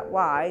need that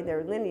why,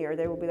 they're linear,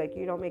 they will be like,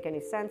 you don't make any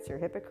sense, you're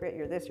a hypocrite,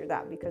 you're this, you're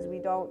that, because we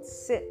don't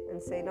sit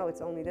and say, no,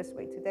 it's only this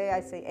way. Today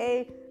I say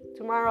A,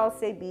 tomorrow I'll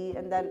say B,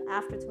 and then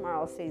after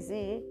tomorrow I'll say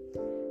Z.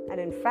 And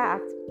in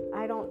fact,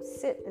 I don't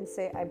sit and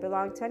say I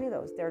belong to any of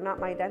those. They're not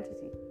my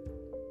identity,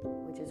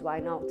 which is why,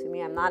 no, to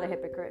me, I'm not a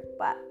hypocrite.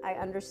 But I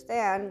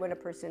understand when a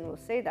person will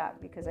say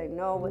that, because I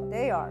know what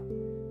they are.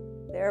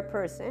 They're a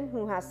person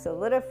who has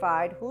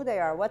solidified who they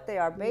are, what they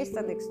are, based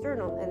on the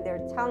external, and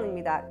they're telling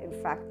me that, in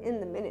fact, in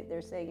the minute,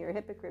 they're saying you're a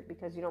hypocrite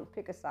because you don't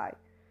pick a side.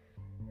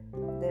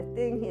 The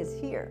thing is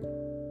here,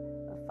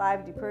 a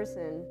 5D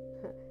person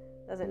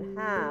doesn't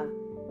have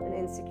an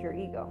insecure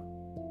ego.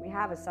 We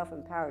have a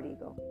self-empowered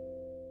ego.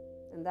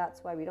 And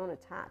that's why we don't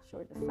attach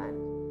or defend.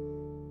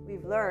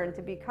 We've learned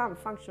to become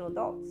functional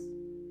adults.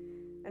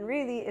 And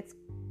really, it's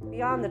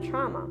beyond the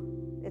trauma.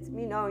 It's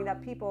me knowing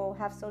that people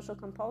have social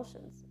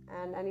compulsions.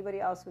 And anybody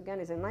else who,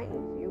 again, is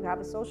enlightened, you have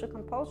a social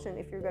compulsion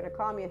if you're going to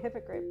call me a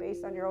hypocrite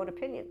based on your own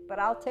opinion. But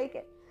I'll take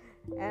it.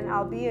 And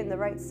I'll be in the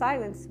right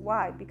silence.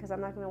 Why? Because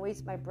I'm not going to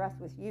waste my breath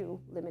with you,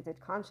 limited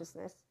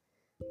consciousness.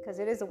 Because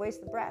it is a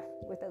waste of breath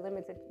with a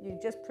limited, you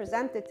just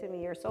presented to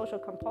me your social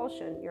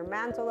compulsion, your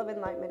mantle of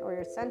enlightenment, or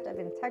your scent of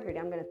integrity.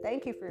 I'm going to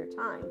thank you for your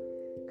time,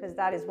 because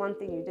that is one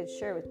thing you did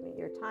share with me,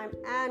 your time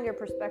and your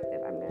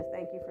perspective. I'm going to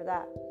thank you for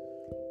that,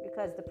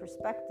 because the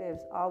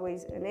perspectives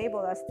always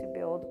enable us to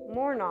build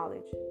more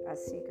knowledge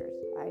as seekers.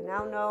 I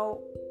now know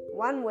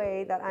one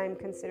way that I'm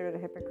considered a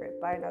hypocrite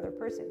by another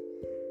person.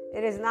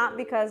 It is not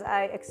because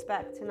I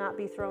expect to not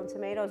be thrown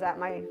tomatoes at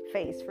my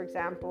face, for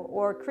example,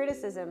 or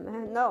criticism.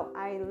 No,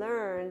 I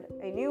learned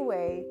a new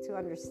way to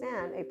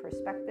understand a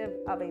perspective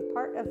of a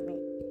part of me,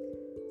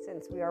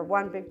 since we are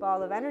one big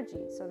ball of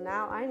energy. So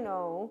now I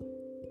know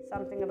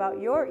something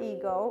about your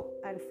ego,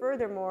 and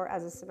furthermore,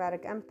 as a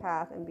somatic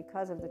empath, and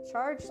because of the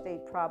charge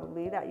state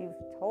probably that you've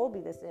told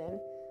me this in,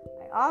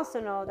 I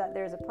also know that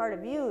there's a part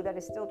of you that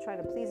is still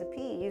trying to please,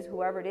 appease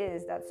whoever it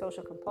is that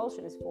social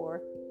compulsion is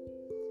for.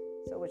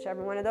 So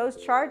whichever one of those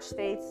charge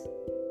states,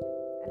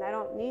 and I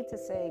don't need to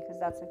say, because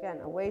that's, again,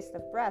 a waste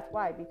of breath.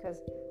 Why?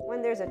 Because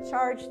when there's a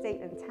charge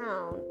state in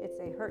town, it's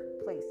a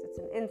hurt place. It's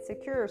an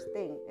insecure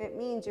thing. It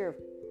means you're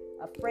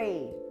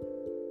afraid.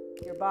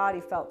 Your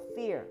body felt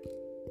fear.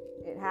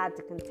 It had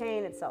to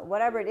contain itself.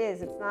 Whatever it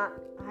is, it's not,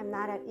 I'm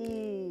not at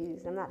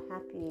ease, I'm not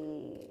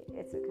happy.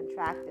 It's a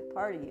contracted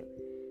part of you.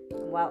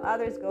 And while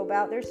others go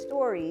about their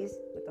stories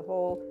with the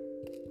whole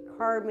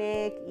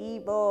karmic,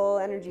 evil,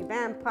 energy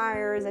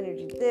vampires,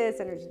 energy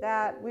this, energy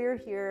that, we're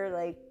here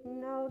like,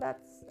 no,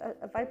 that's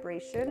a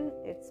vibration.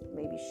 It's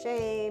maybe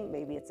shame,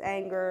 maybe it's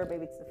anger,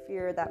 maybe it's the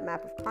fear, that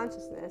map of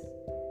consciousness.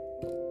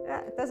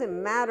 It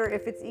doesn't matter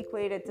if it's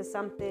equated to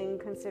something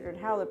considered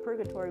hell or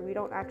purgatory. We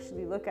don't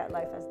actually look at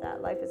life as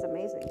that. Life is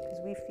amazing because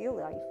we feel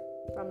life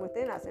from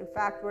within us. In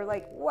fact, we're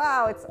like,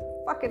 wow, it's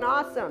fucking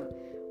awesome.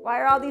 Why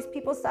are all these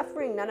people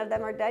suffering? None of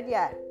them are dead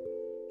yet.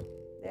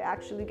 They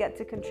actually get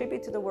to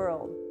contribute to the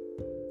world.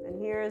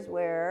 And here's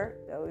where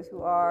those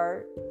who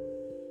are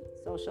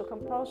social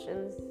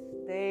compulsions,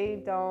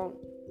 they don't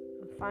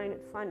find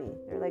it funny.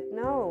 They're like,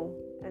 no.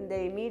 And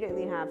they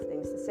immediately have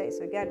things to say.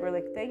 So again, we're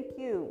like, thank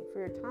you for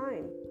your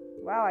time.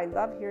 Wow, I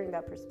love hearing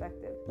that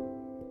perspective.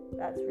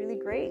 That's really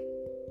great.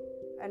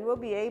 And we'll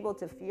be able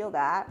to feel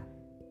that.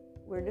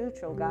 We're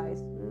neutral,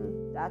 guys.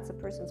 That's a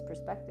person's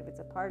perspective. It's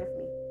a part of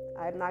me.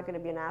 I'm not going to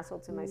be an asshole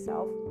to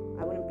myself.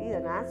 I wouldn't be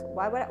an asshole.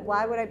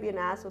 Why would I be an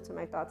asshole to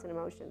my thoughts and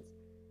emotions?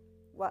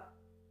 What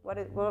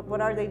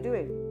are they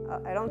doing?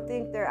 I don't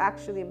think they're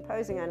actually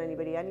imposing on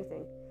anybody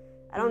anything.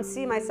 I don't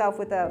see myself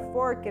with a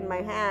fork in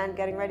my hand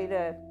getting ready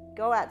to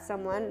go at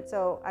someone.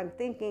 So I'm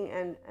thinking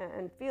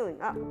and feeling.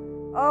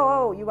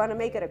 Oh, you want to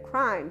make it a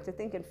crime to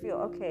think and feel.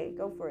 Okay,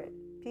 go for it.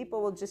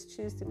 People will just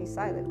choose to be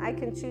silent. I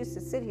can choose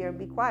to sit here and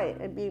be quiet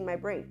and be in my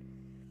brain.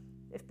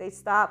 If they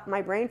stop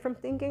my brain from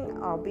thinking,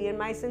 I'll be in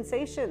my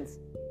sensations.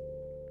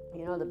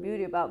 You know, the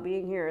beauty about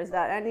being here is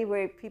that any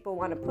way people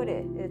want to put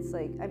it, it's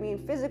like, I mean,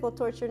 physical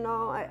torture,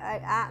 no,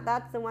 I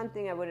that's the one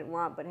thing I wouldn't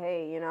want. But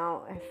hey, you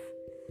know, if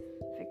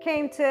it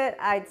came to it,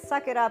 I'd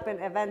suck it up and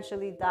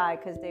eventually die,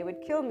 because they would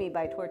kill me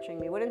by torturing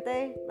me, wouldn't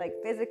they? Like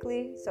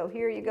physically. So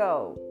here you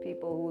go,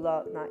 people who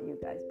love, not you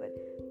guys, but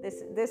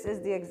this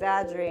is the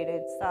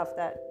exaggerated stuff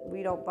that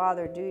we don't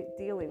bother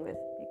dealing with,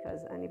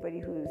 because anybody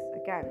who's,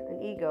 again,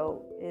 an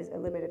ego is a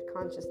limited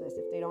consciousness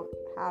if they don't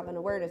have an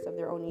awareness of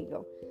their own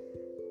ego.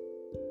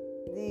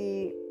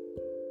 The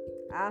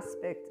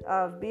aspect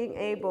of being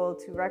able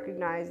to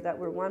recognize that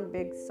we're one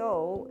big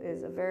soul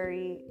is a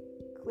very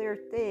clear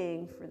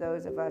thing for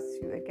those of us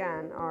who,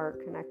 again, are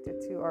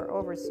connected to our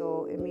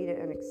oversoul, immediate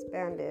and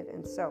expanded.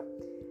 And so,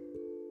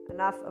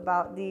 enough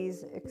about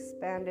these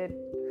expanded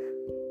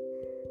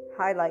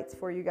highlights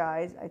for you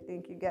guys. I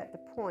think you get the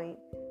point.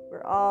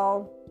 We're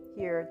all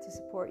here to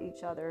support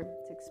each other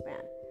to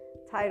expand.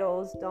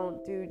 Titles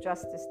don't do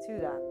justice to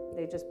that.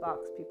 They just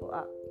box people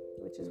up,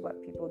 which is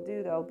what people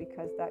do, though,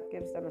 because that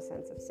gives them a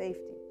sense of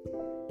safety.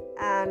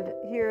 And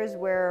here's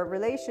where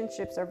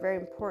relationships are very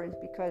important,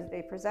 because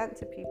they present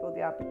to people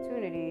the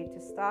opportunity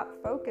to stop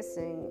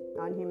focusing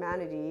on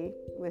humanity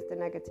with the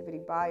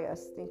negativity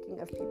bias,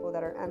 thinking of people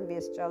that are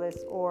envious,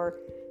 jealous, or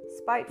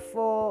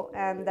spiteful,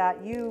 and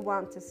that you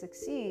want to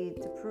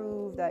succeed to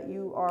prove that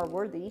you are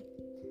worthy,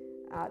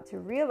 to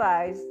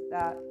realize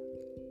that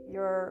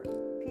your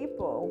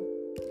people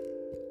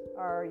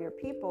are your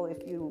people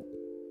if you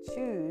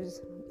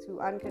choose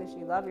to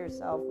unconditionally love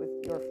yourself with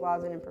your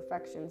flaws and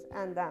imperfections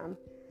and them,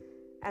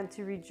 and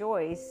to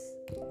rejoice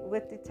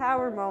with the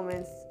tower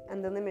moments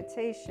and the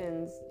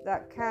limitations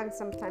that can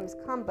sometimes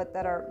come, but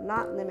that are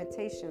not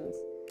limitations.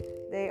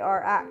 They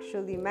are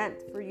actually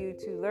meant for you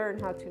to learn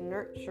how to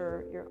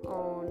nurture your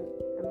own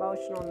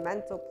emotional and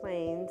mental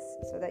planes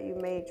so that you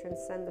may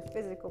transcend the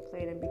physical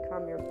plane and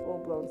become your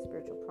full-blown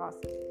spiritual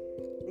process.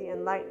 The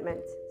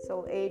Enlightenment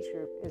Soul Age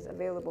Group is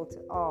available to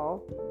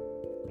all.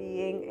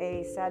 Being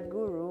a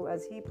Sadguru,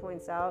 as he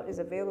points out, is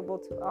available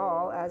to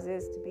all, as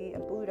is to be a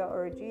Buddha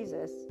or a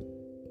Jesus,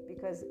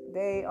 because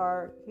they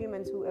are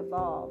humans who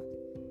evolved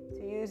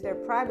to use their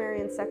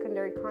primary and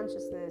secondary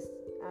consciousness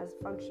as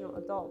functional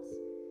adults.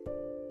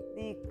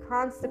 The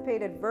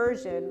constipated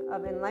version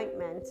of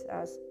enlightenment,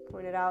 as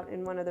pointed out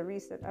in one of the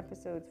recent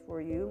episodes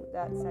for you,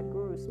 that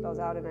Sadhguru spells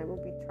out, and I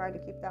will be trying to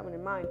keep that one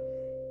in mind,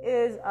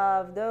 is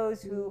of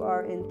those who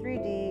are in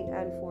 3D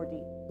and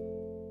 4D.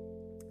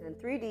 And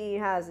 3D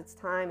has its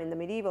time in the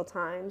medieval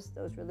times,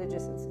 those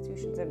religious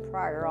institutions and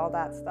prior, all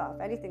that stuff.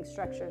 Anything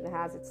structured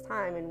has its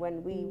time, and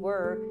when we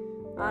were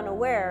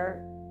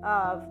unaware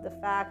of the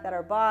fact that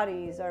our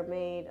bodies are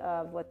made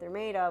of what they're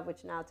made of,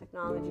 which now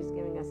technology is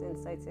giving us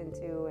insights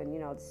into, and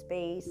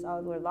space,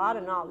 a lot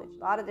of knowledge,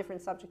 a lot of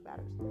different subject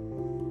matters,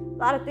 a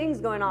lot of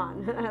things going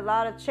on, a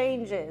lot of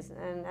changes,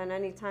 and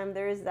anytime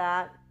there is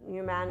that,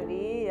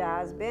 humanity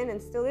has been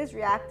and still is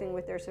reacting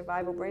with their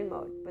survival brain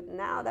mode. But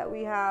now that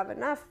we have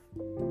enough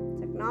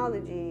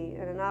technology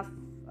and enough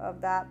of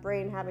that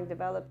brain having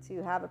developed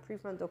to have a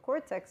prefrontal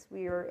cortex,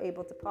 we are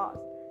able to pause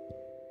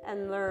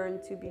and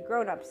learn to be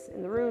grown-ups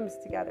in the rooms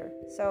together.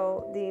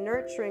 So the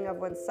nurturing of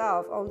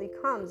oneself only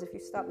comes if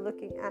you stop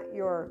looking at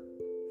your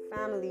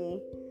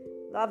family,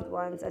 loved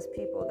ones, as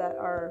people that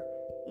are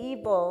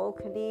evil,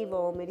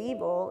 Knievel,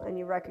 medieval, and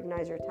you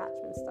recognize your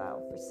attachment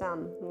style. For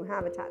some who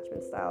have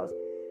attachment styles,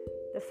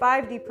 the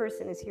 5D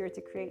person is here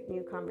to create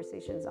new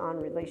conversations on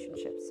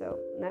relationships. So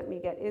let me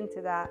get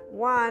into that.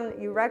 One,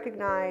 you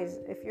recognize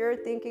if you're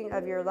thinking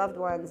of your loved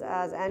ones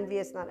as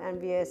envious, not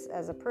envious,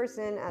 as a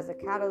person, as a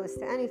catalyst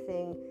to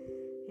anything,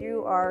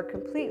 you are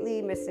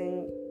completely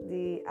missing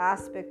the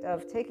aspect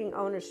of taking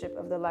ownership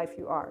of the life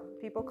you are.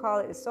 People call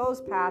it a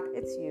soul's path.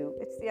 It's you.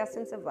 It's the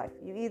essence of life.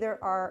 You either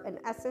are an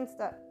essence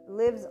that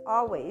lives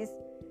always,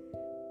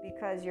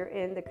 because you're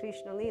in the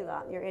Krishna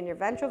Lila. You're in your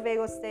ventral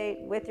vagal state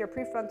with your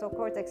prefrontal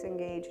cortex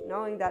engaged,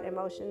 knowing that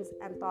emotions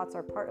and thoughts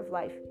are part of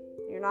life.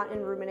 You're not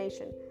in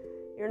rumination.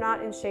 You're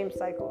not in shame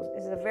cycles.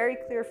 It's a very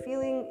clear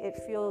feeling. It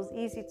feels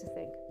easy to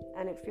think,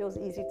 and it feels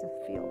easy to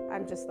feel.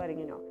 I'm just letting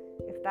you know.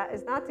 If that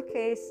is not the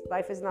case,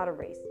 life is not a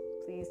race.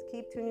 Please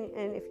keep tuning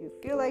in if you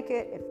feel like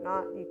it. If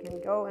not, you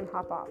can go and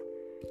hop off.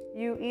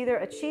 You either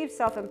achieve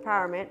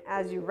self-empowerment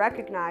as you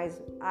recognize,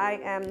 I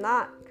am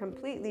not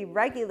completely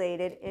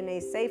regulated in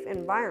a safe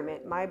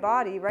environment. My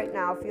body right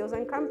now feels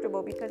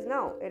uncomfortable because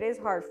no, it is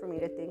hard for me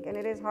to think and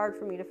it is hard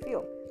for me to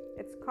feel.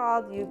 It's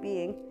called you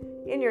being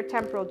in your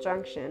temporal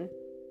junction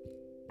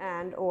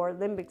and or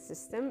limbic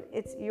system.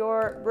 It's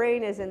your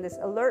brain is in this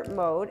alert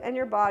mode and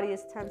your body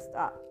is tensed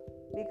up,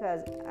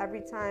 because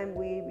every time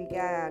we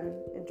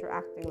began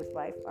interacting with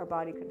life, our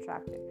body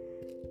contracted.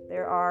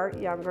 There are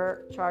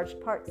younger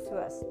charged parts to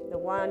us. The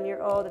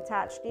 1-year-old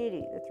attached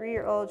needy, the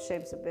 3-year-old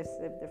shame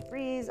submissive, the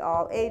freeze,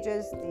 all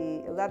ages,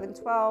 the 11,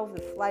 12,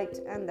 the flight,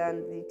 and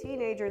then the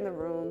teenager in the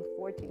room,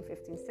 14,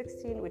 15,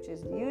 16, which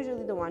is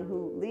usually the one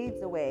who leads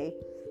the way.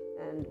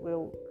 And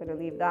we're going to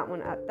leave that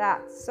one at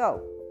that.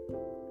 So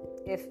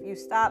if you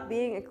stop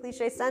being a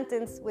cliche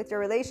sentence with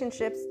your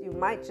relationships, you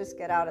might just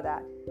get out of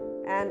that.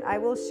 And I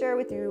will share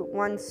with you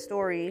one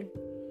story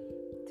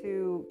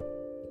to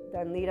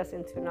then lead us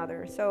into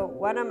another. So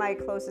one of my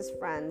closest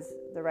friends,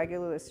 the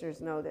regular listeners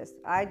know this,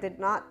 I did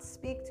not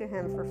speak to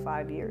him for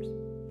 5 years.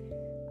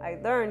 I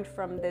learned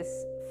from this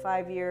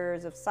 5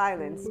 years of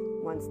silence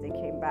once they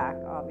came back,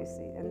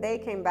 obviously. And they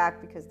came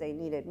back because they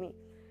needed me.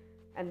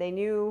 And they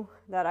knew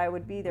that I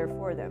would be there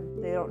for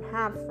them. They don't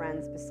have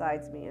friends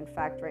besides me. In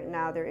fact, right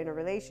now they're in a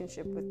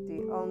relationship with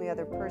the only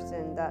other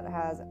person that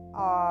has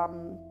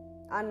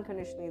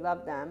unconditionally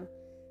loved them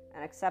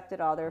and accepted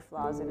all their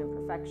flaws and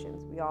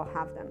imperfections. We all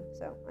have them.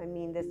 So I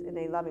mean this in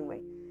a loving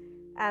way.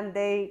 And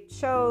they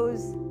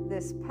chose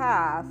this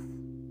path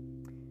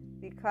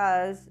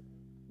because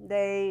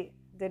they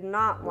did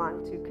not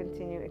want to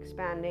continue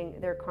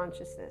expanding their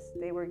consciousness.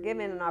 They were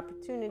given an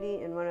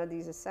opportunity in one of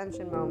these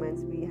ascension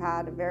moments. We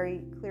had a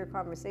very clear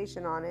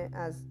conversation on it,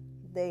 as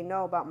they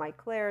know about my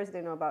clairs,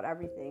 they know about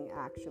everything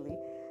actually.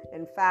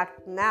 In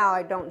fact, now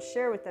I don't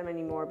share with them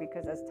anymore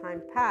because as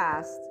time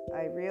passed,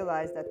 I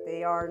realized that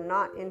they are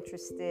not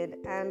interested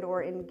and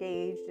or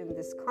engaged in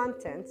this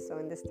content, so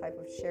in this type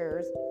of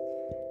shares.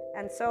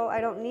 And so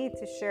I don't need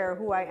to share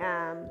who I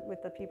am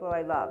with the people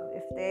I love.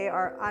 If they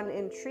are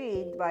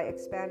unintrigued by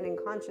expanding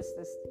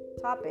consciousness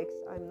topics,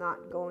 I'm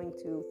not going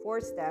to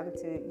force them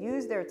to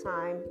use their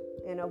time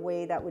in a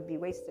way that would be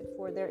wasted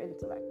for their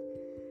intellect.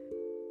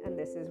 And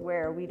this is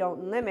where we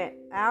don't limit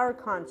our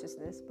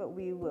consciousness, but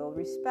we will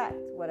respect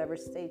whatever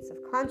states of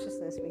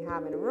consciousness we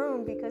have in a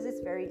room, because it's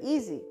very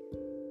easy.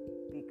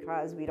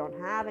 Because we don't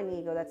have an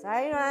ego that's,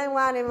 I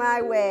want it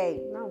my way.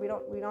 No,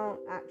 we don't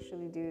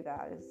actually do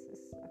that.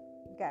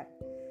 Again,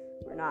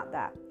 we're not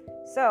that.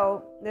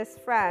 So this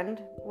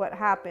friend, what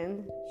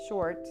happened,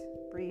 short,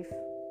 brief,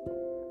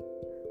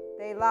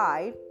 they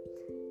lied.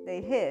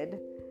 They hid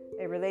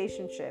a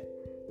relationship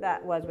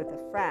that was with a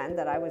friend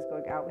that I was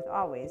going out with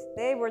always.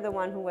 They were the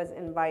one who was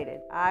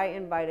invited. I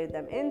invited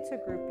them into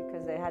group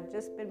because they had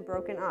just been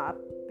broken up,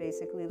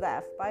 basically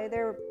left by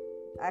their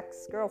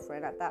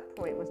ex-girlfriend. At that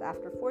point, it was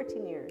after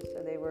 14 years.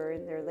 So they were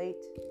in their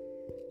late, I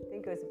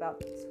think it was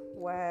about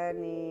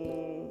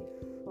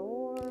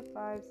 24,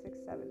 5, 6,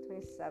 7,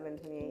 27,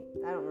 28.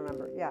 I don't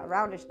remember. Yeah,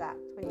 roundish that,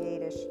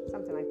 28-ish,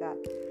 something like that.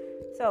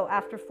 So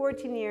after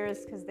 14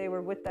 years, because they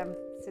were with them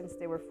since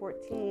they were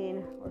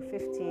 14 or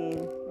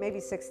 15, maybe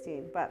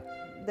 16, but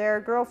their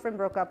girlfriend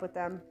broke up with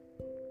them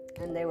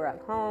and they were at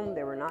home.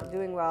 They were not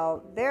doing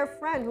well. Their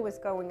friend who was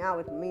going out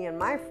with me and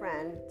my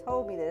friend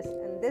told me this,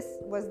 and this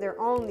was their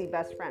only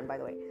best friend, by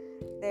the way.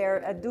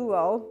 They're a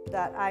duo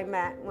that I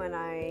met when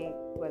I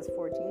was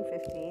 14,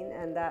 15,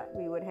 and that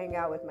we would hang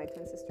out with my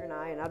twin sister and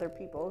I and other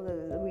people.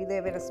 We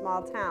live in a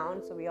small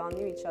town, so we all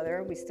knew each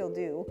other. We still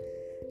do.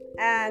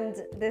 And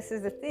this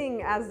is the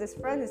thing, as this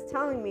friend is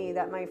telling me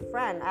that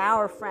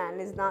our friend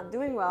is not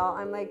doing well,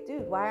 I'm like,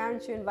 dude, why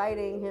aren't you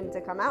inviting him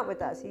to come out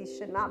with us? He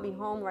should not be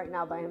home right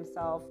now by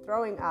himself,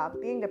 throwing up,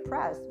 being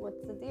depressed.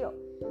 What's the deal?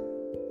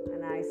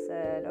 And I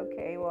said,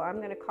 okay, well, I'm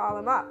going to call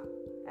him up.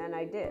 And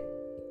I did.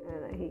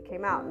 And he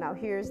came out. Now,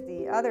 here's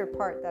the other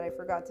part that I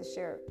forgot to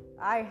share.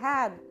 I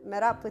had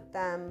met up with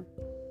them.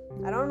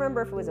 I don't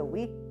remember if it was a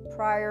week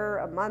prior,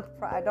 a month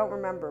prior, I don't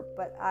remember.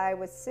 But I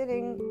was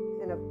sitting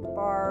in a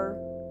bar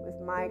with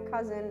my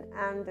cousin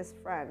and this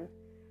friend.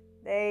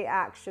 They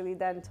actually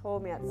then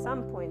told me at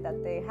some point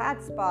that they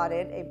had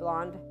spotted a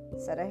blonde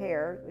set of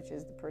hair, which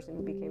is the person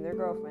who became their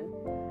girlfriend,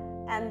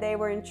 and they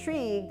were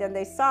intrigued and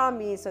they saw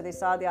me, so they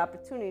saw the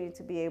opportunity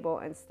to be able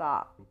and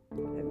stop.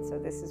 And so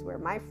this is where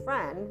my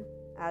friend,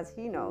 as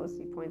he knows,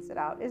 he points it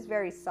out, is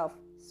very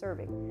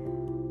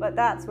self-serving. But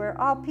that's where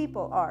all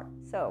people are.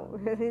 So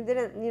he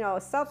didn't,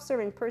 a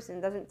self-serving person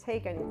doesn't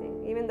take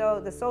anything, even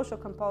though the social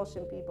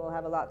compulsion people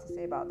have a lot to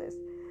say about this.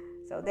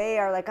 So they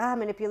are like,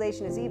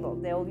 manipulation is evil.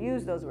 They'll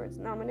use those words.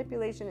 No,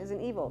 manipulation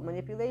isn't evil.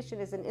 Manipulation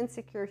is an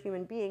insecure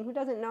human being who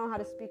doesn't know how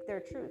to speak their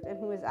truth and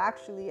who is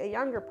actually a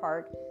younger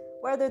part,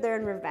 whether they're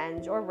in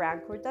revenge or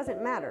rancor, it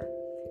doesn't matter.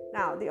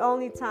 Now, the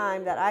only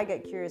time that I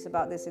get curious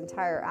about this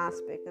entire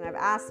aspect, and I've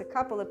asked a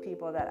couple of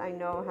people that I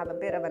know have a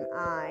bit of an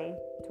eye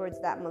towards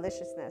that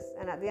maliciousness,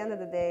 and at the end of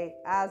the day,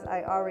 as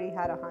I already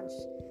had a hunch,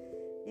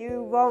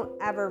 you won't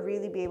ever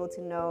really be able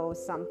to know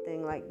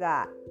something like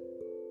that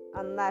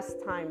unless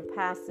time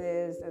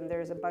passes and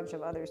there's a bunch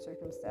of other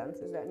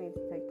circumstances that need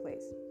to take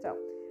place. So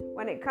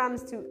when it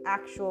comes to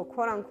actual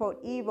quote-unquote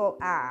evil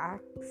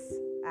acts,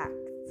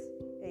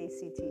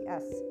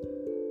 A-C-T-S,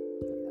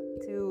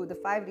 to the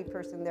 5D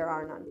person, there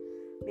are none,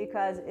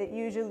 because it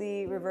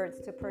usually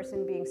reverts to a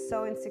person being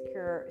so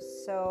insecure,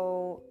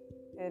 so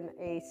in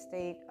a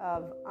state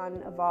of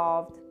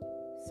unevolved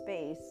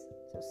space,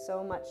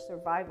 so much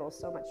survival,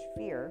 so much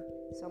fear,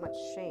 so much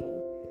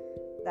shame,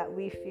 that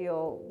we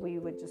feel we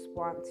would just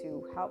want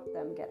to help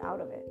them get out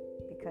of it,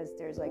 because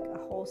there's like a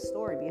whole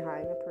story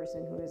behind the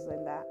person who is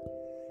in that,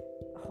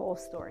 a whole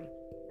story,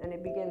 and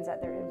it begins at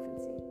their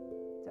infancy.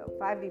 So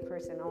 5D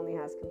person only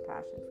has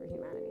compassion for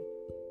humanity,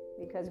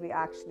 because we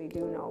actually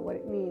do know what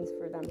it means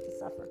for them to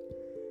suffer,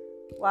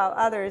 while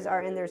others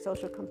are in their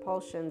social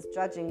compulsions,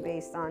 judging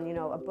based on,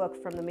 a book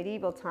from the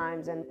medieval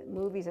times and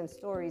movies and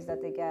stories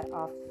that they get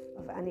off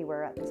of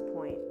anywhere at this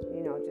point,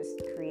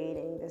 just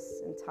creating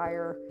this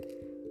entire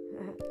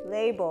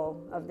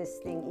label of this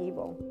thing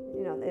evil.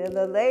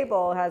 The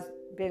label has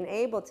been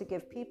able to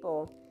give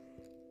people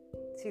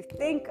to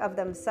think of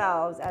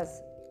themselves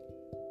as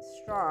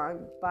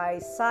strong by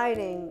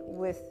siding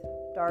with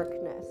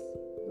darkness,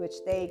 which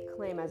they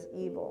claim as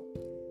evil,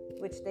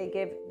 which they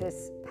give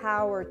this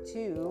power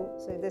to.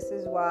 So this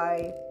is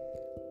why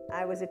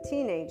I was a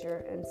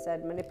teenager and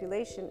said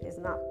manipulation is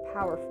not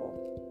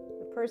powerful.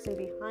 The person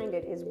behind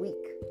it is weak.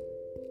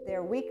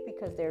 They're weak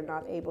because they're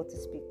not able to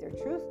speak their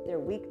truth. They're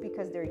weak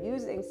because they're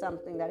using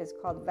something that is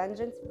called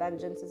vengeance.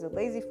 Vengeance is a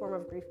lazy form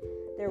of grief.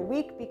 They're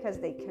weak because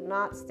they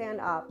cannot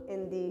stand up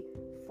in the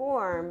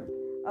form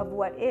of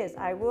what is.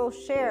 I will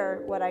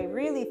share what I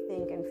really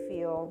think and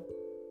feel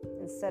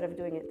instead of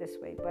doing it this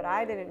way. But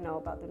I didn't know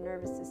about the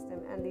nervous system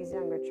and these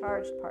younger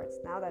charged parts.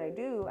 Now that I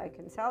do, I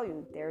can tell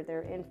you they're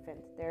their infant.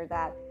 They're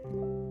that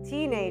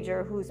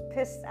teenager who's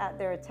pissed at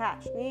their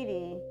attached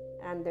needy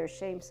and their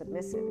shame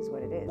submissive is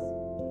what it is.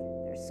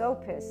 They're so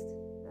pissed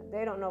that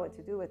they don't know what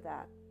to do with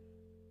that.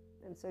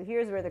 And so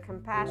here's where the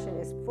compassion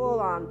is full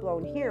on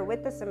blown here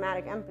with the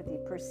somatic empathy,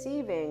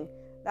 perceiving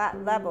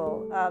that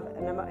level of,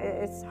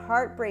 it's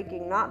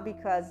heartbreaking, not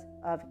because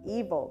of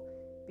evil,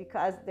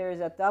 because there's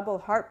a double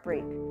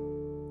heartbreak,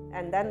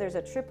 and then there's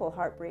a triple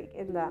heartbreak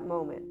in that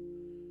moment,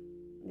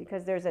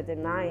 because there's a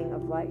denying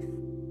of life.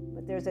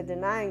 But there's a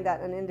denying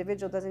that an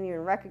individual doesn't even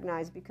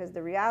recognize, because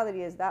the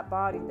reality is that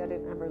body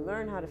didn't ever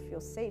learn how to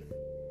feel safe.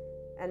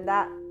 And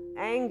that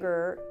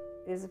anger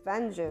is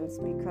vengeance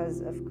because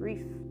of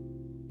grief.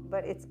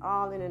 But it's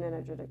all in an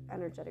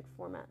energetic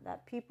format.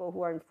 That people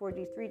who are in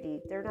 4D, 3D,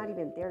 they're not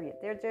even there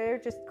yet. They're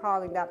just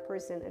calling that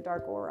person a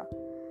dark aura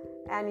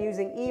and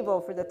using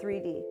evil for the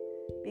 3D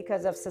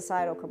because of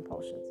societal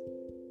compulsions.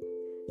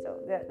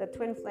 So the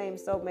twin flame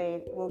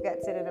soulmate, we'll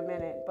get to it in a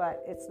minute,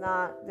 but it's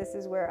not, this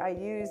is where I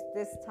use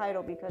this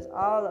title because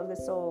all of the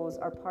souls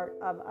are part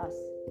of us.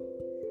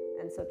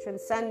 And so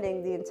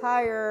transcending the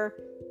entire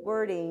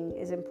wording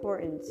is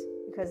important,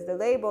 because the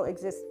label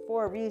exists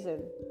for a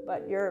reason,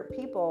 but your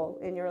people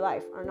in your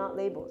life are not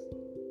labels.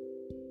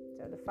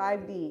 So the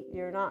 5D,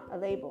 you're not a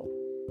label.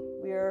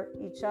 We're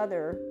each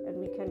other, and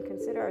we can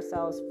consider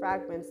ourselves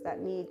fragments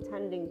that need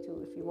tending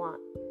to if you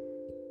want.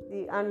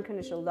 The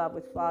unconditional love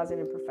with flaws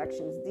and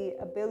imperfections, the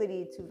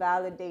ability to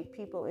validate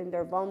people in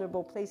their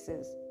vulnerable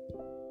places,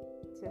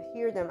 to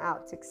hear them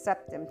out, to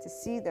accept them, to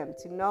see them,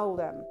 to know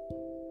them.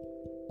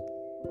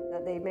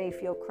 That they may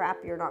feel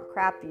crappy or not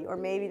crappy, or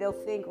maybe they'll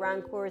think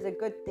rancor is a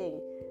good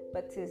thing,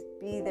 but to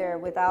be there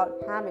without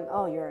having,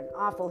 oh, you're an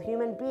awful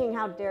human being,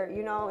 how dare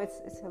you know.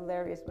 It's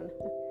hilarious when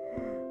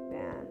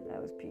man,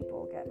 those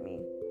people get me.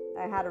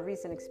 I had a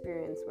recent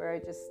experience where I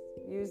just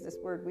used this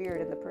word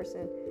weird, and the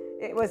person,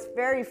 it was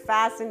very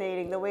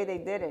fascinating the way they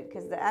did it,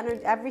 because the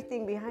energy,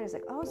 everything behind it is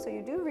like, oh, so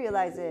you do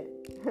realize it.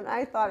 And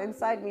I thought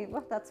inside me,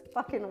 well, that's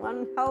fucking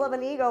one hell of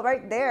an ego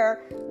right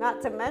there.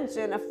 Not to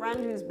mention a friend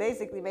who's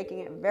basically making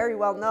it very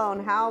well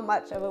known how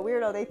much of a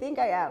weirdo they think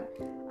I am.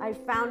 I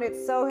found it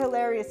so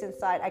hilarious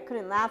inside. I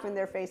couldn't laugh in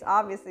their face,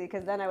 obviously,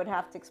 because then I would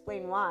have to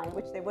explain why,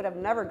 which they would have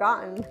never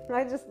gotten.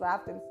 I just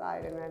laughed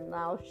inside, and I'm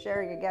now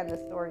sharing again the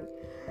story.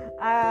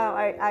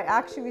 I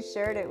actually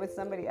shared it with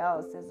somebody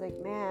else. I was like,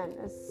 man,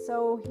 it's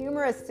so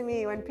humorous to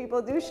me when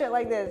people do shit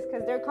like this,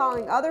 because they're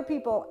calling other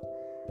people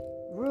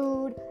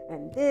rude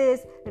and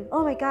this, and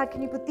oh my God,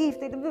 can you believe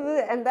they,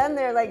 and then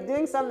they're like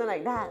doing something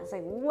like that. It's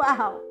like,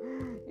 wow,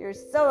 you're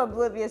so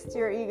oblivious to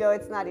your ego.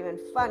 It's not even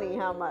funny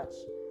how much.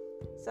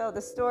 So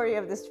the story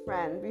of this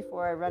friend,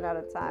 before I run out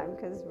of time,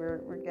 because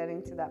we're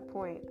getting to that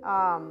point,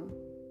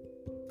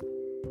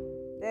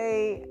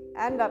 they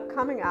end up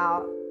coming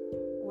out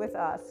with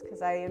us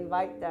because I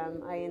invite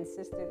them. I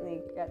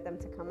insistently get them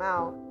to come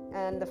out.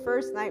 And the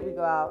first night we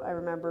go out, I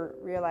remember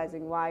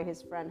realizing why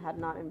his friend had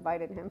not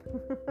invited him.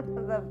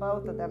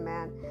 Both of them,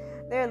 man.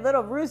 They're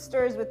little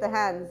roosters with the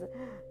hens.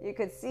 You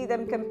could see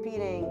them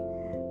competing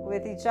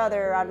with each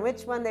other on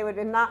which one they would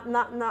be,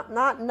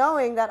 not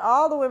knowing that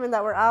all the women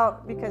that were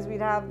out, because we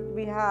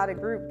had a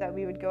group that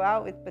we would go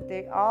out with, but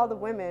all the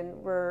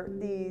women were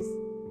these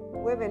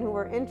women who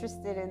were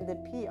interested in the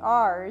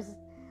PRs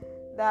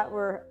that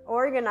were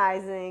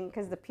organizing,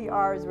 because the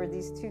PRs were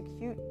these two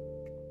cute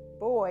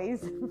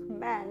boys,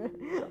 men,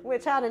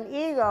 which had an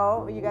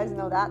ego. You guys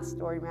know that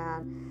story,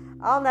 man.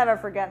 I'll never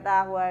forget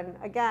that one.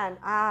 Again,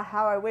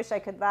 how I wish I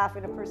could laugh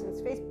in a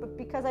person's face, but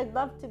because I'd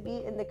love to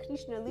be in the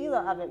Krishna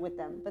Leela of it with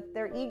them, but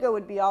their ego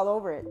would be all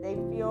over it.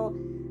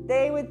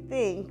 They would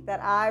think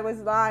that I was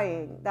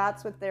lying.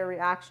 That's what their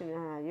reaction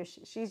is.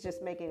 She's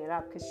just making it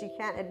up because she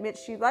can't admit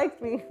she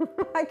liked me.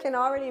 I can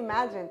already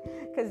imagine,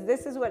 because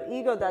this is what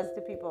ego does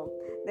to people.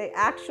 They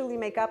actually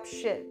make up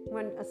shit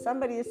when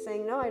somebody is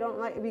saying, no, I don't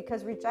like,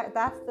 because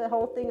that's the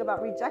whole thing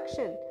about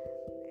rejection.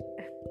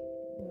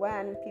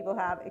 When people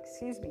have,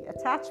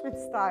 attachment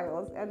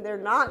styles, and they're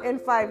not in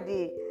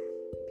 5D.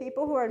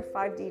 People who are in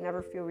 5D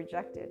never feel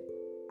rejected.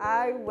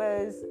 I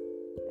was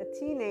a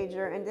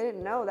teenager and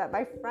didn't know that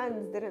my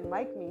friends didn't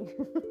like me.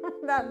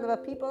 That the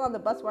people on the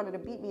bus wanted to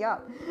beat me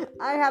up.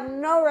 I have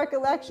no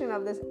recollection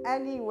of this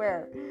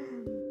anywhere.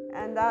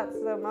 And that's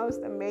the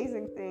most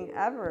amazing thing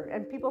ever.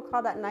 And people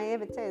call that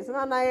naivete. It's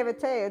not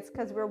naivete. It's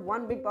because we're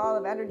one big ball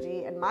of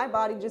energy. And my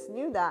body just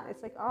knew that.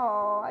 It's like,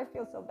 oh, I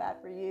feel so bad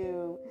for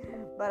you.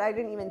 But I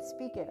didn't even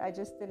speak it. I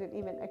just didn't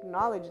even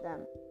acknowledge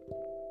them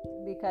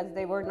because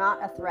they were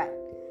not a threat.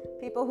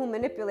 People who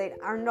manipulate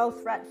are no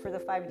threat for the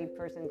 5D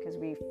person because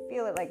we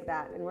feel it like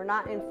that. And we're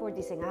not in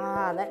 4D saying,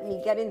 let me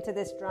get into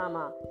this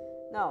drama.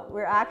 No,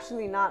 we're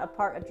actually not a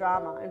part of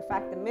drama. In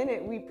fact, the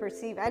minute we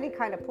perceive any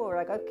kind of pull, we're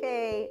like,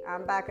 okay,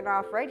 I'm backing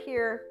off right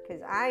here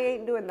because I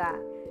ain't doing that.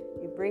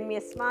 You bring me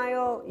a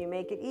smile, you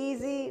make it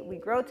easy, we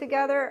grow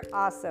together,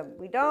 awesome.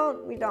 We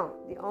don't.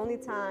 The only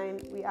time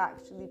we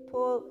actually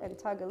pull and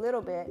tug a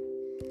little bit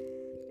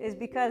is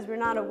because we're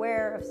not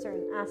aware of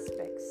certain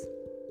aspects.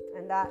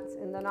 And that's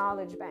in the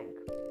knowledge bank.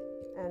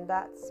 And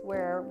that's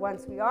where,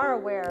 once we are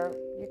aware,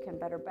 you can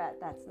better bet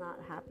that's not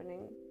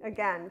happening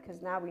again,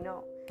 because now we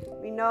know.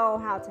 We know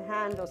how to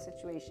handle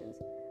situations.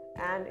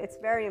 And it's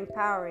very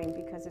empowering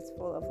because it's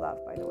full of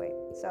love, by the way.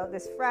 So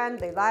this friend,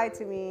 they lied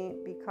to me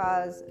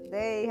because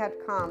they had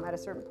come at a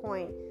certain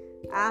point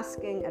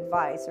asking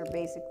advice, or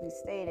basically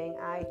stating,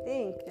 I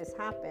think this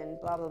happened,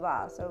 blah, blah,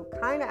 blah. So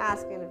kind of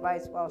asking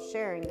advice while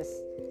sharing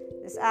this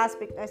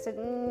aspect. I said,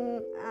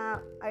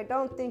 I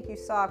don't think you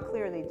saw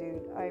clearly,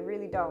 dude. I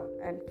really don't.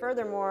 And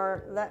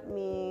furthermore, let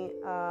me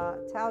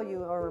tell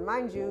you or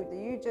remind you that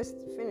you just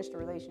finished a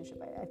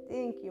relationship. I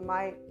think you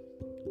might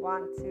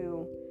want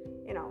to,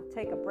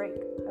 take a break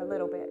a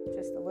little bit,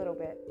 just a little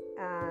bit,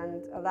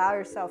 and allow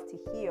yourself to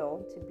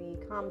heal, to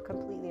become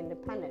completely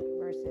independent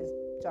versus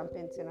jump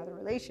into another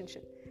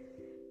relationship.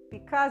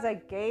 Because I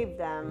gave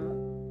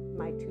them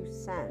my 2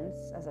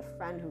 cents as a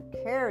friend who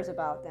cares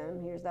about them,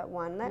 here's that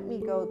one, let me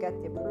go get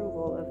the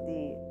approval of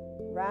the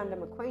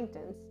random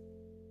acquaintance.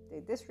 They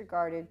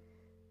disregarded,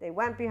 they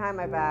went behind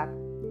my back,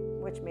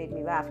 which made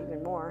me laugh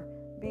even more,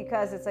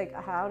 because it's like,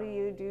 how do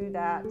you do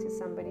that to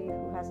somebody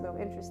who has no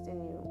interest in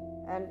you?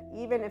 And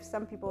even if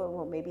some people,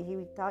 well, maybe he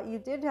thought you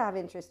did have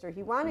interest, or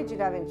he wanted you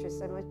to have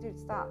interest. I'm like, dude,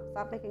 stop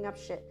making up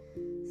shit.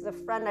 This is a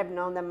friend, I've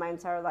known them my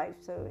entire life.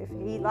 So if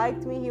he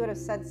liked me, he would have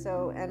said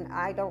so, and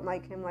I don't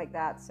like him like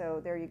that.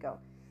 So there you go.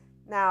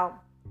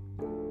 Now,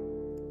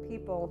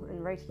 people,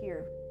 and right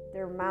here,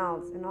 their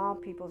mouths in all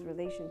people's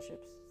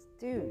relationships.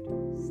 Dude,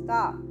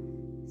 stop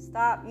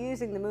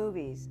using the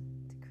movies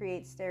to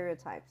create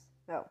stereotypes.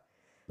 No.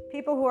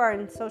 People who are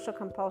in social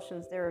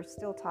compulsions, they're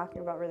still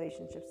talking about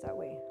relationships that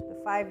way. The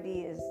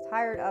 5D is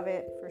tired of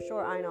it, for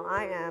sure. I know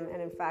I am,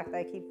 and in fact,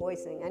 I keep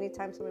voicing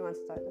anytime somebody wants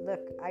to talk, look,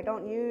 I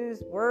don't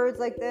use words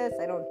like this,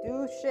 I don't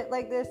do shit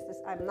like this,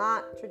 I'm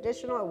not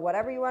traditional, or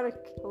whatever you want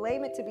to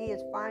claim it to be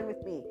is fine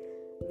with me.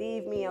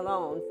 Leave me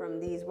alone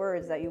from these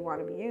words that you want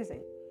to be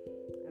using.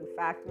 In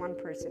fact, one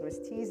person was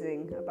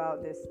teasing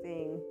about this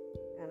thing,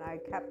 and I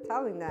kept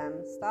telling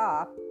them,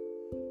 stop.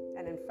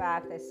 And in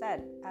fact, I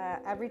said,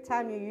 every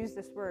time you use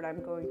this word,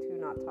 I'm going to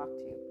not talk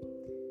to you.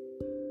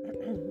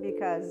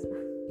 Because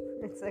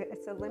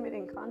it's a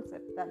limiting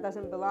concept that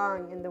doesn't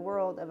belong in the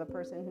world of a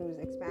person who's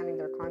expanding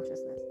their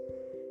consciousness.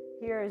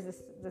 Here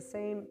is the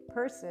same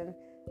person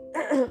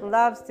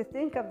loves to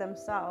think of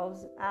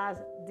themselves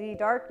as the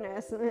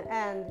darkness,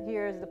 and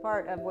here's the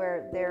part of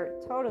where they're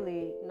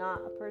totally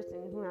not a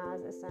person who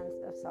has a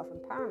sense of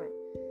self-empowerment.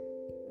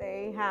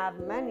 They have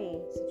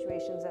many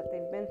situations that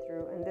they've been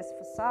through, and this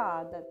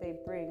facade that they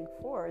bring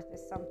forth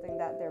is something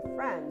that their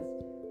friends,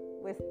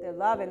 with the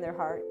love in their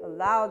heart,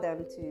 allow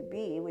them to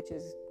be, which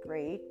is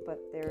great, but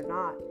they're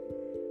not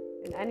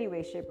in any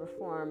way, shape, or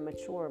form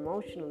mature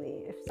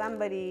emotionally. If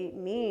somebody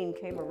mean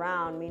came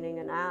around,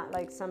 meaning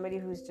like somebody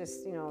who's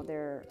just,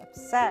 they're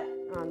upset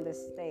on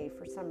this day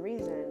for some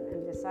reason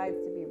and decides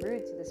to be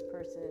rude to this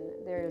person,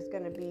 there's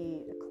going to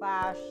be a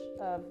clash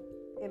of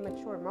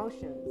immature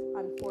emotions,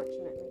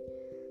 unfortunately.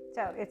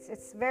 So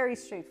it's very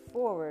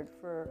straightforward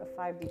for a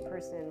 5D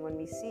person when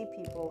we see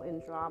people in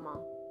drama,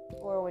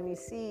 or when you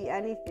see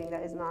anything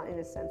that is not in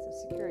a sense of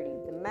security.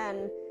 The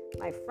men,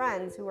 my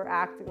friends, who were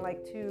acting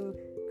like 2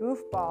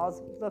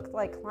 goofballs, looked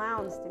like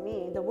clowns to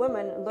me. The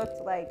women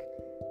looked like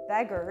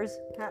beggars.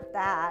 Not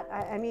that.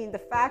 I mean, the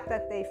fact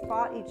that they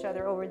fought each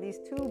other over these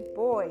 2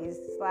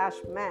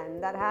 boys/men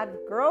that had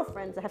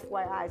girlfriends,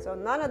 FYI. So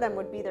none of them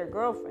would be their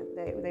girlfriend.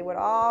 They would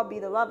all be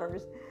the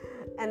lovers.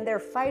 And they're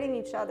fighting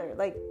each other.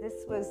 Like,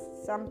 this was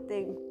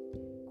something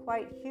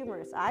quite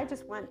humorous. I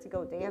just went to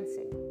go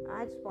dancing.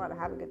 I just want to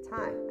have a good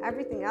time.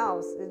 Everything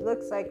else, it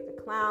looks like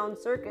the clown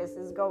circus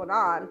is going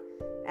on.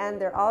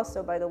 And they're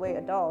also, by the way,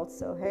 adults.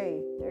 So,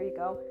 hey, there you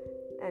go.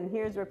 And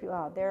here's where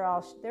people,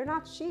 they're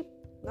not sheep.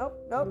 Nope.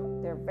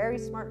 They're very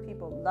smart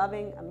people,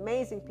 loving,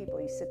 amazing people.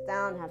 You sit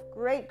down, have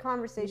great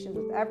conversations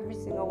with every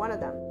single one of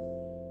them.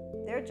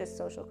 They're just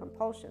social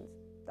compulsions.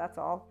 That's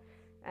all.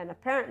 And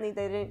apparently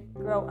they didn't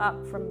grow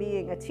up from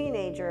being a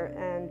teenager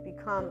and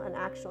become an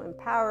actual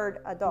empowered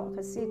adult.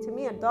 Because see, to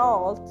me,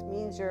 adult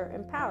means you're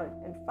empowered.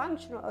 And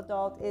functional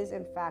adult is,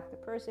 in fact, the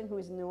person who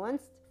is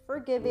nuanced,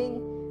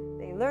 forgiving.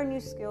 They learn new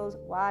skills.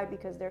 Why?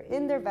 Because they're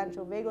in their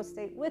ventral vagal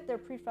state with their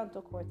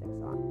prefrontal cortex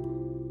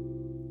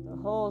on.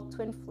 The whole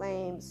twin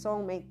flame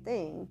soulmate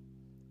thing,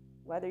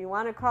 whether you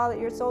want to call it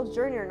your soul's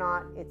journey or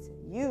not, it's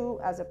you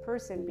as a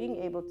person being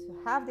able to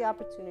have the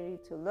opportunity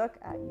to look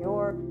at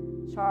your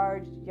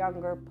charged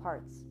younger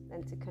parts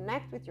and to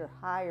connect with your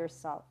higher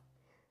self.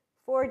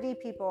 4D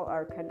people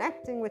are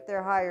connecting with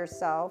their higher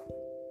self.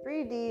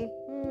 3D,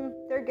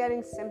 they're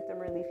getting symptom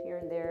relief here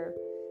and there,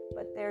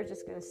 but they're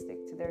just going to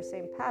stick to their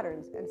same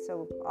patterns. And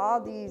so all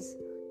these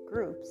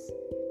groups,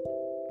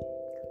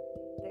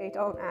 they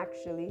don't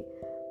actually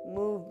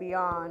move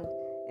beyond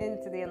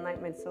into the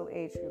Enlightenment Soul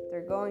Age group.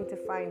 They're going to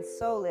find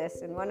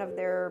solace in one of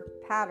their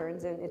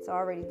patterns, and it's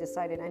already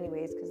decided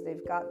anyways because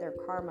they've got their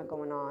karma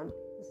going on.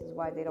 This is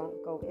why they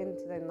don't go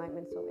into the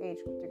Enlightenment Soul Age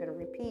group. They're going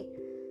to repeat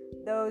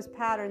those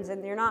patterns,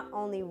 and they're not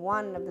only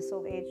one of the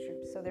soul age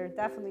groups. So they're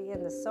definitely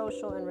in the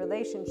social and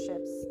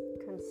relationships,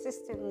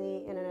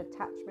 consistently in an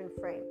attachment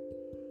frame,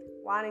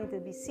 wanting to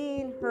be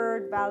seen,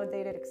 heard,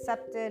 validated,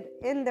 accepted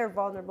in their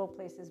vulnerable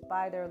places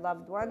by their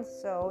loved ones.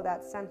 So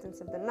that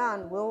sentence of the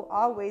nun will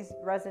always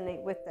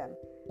resonate with them.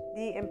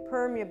 The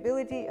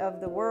impermeability of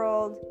the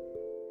world,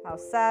 how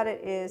sad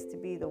it is to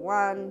be the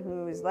one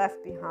who is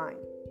left behind.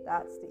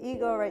 That's the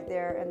ego right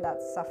there, and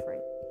that's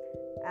suffering.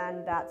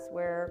 And that's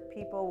where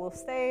people will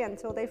stay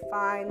until they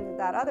find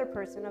that other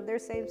person of their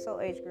same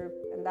soul age group,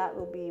 and that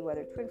will be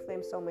whether twin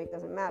flame, soulmate,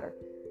 doesn't matter.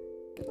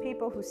 The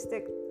people who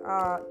stick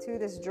to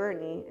this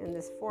journey in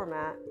this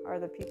format are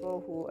the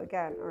people who,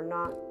 again, are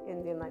not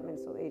in the Enlightenment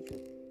Soul Age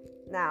group.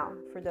 Now,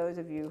 for those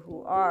of you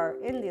who are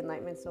in the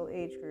Enlightenment Soul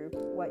Age group,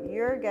 what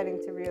you're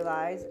getting to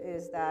realize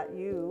is that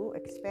you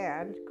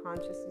expand,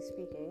 consciously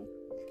speaking,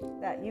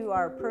 that you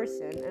are a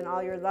person and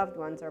all your loved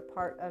ones are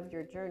part of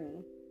your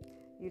journey.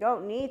 You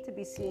don't need to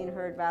be seen,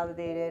 heard,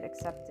 validated,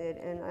 accepted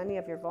in any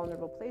of your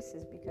vulnerable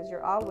places, because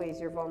you're always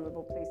your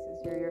vulnerable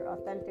places. You're your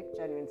authentic,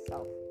 genuine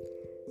self.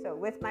 So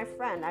with my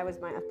friend, I was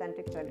my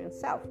authentic, genuine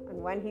self.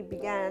 And when he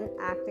began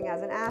acting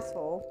as an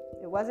asshole,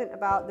 it wasn't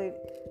about the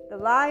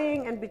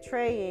lying and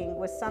betraying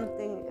was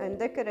something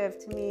indicative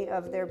to me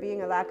of there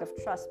being a lack of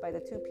trust by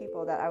the two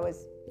people that I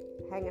was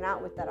hanging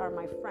out with that are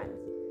my friends,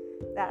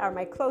 that are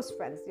my close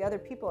friends. The other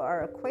people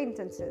are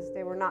acquaintances.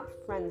 They were not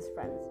friends,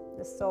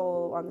 the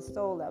soul, on the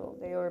soul level.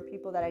 They were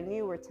people that I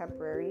knew were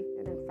temporary.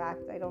 And in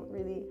fact, I don't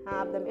really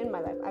have them in my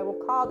life. I will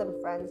call them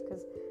friends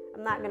because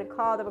I'm not going to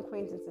call them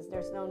acquaintances.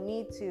 There's no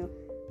need to.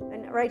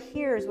 And right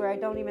here is where I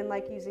don't even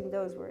like using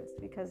those words,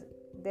 because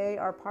they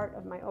are part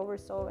of my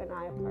oversoul and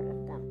I am part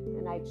of them.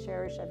 And I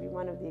cherish every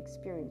one of the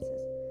experiences.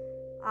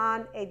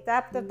 On a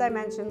depth of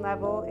dimension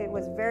level, it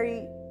was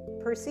very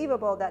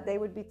perceivable that they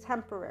would be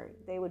temporary.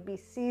 They would be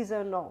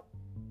seasonal.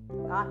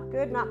 Not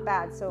good, not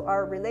bad. So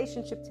our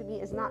relationship to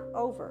me is not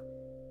over.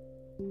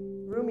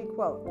 Rumi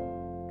quote,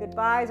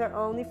 goodbyes are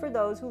only for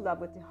those who love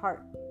with the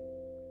heart.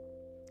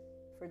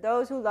 For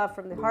those who love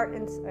from the heart,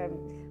 and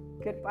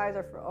goodbyes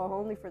are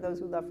only for those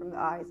who love from the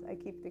eyes. I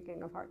keep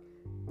thinking of heart,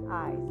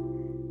 eyes.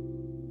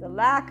 The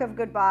lack of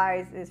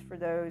goodbyes is for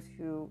those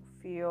who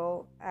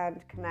feel and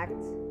connect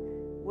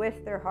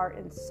with their heart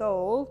and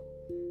soul.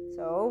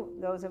 So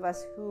those of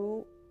us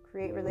who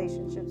create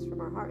relationships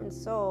from our heart and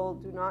soul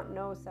do not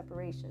know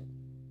separation.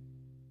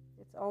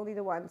 It's only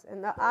the ones.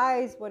 And the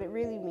eyes, what it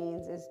really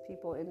means is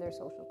people in their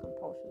social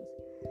compulsions.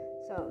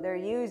 So they're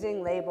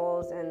using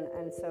labels,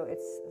 and so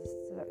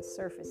it's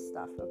surface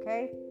stuff,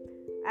 okay?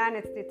 And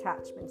it's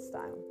detachment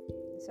style.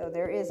 So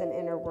there is an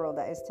inner world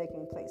that is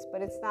taking place,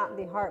 but it's not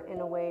the heart in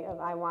a way of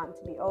I want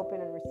to be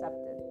open and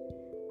receptive.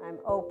 I'm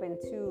open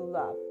to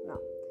love. No,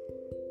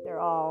 they're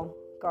all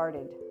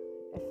guarded.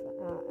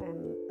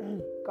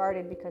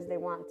 Guarded because they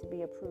want to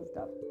be approved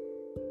of.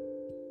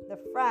 The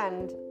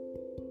friend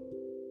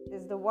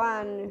is the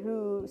one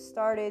who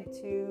started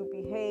to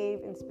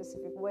behave in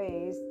specific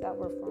ways that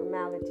were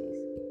formalities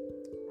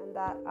and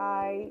that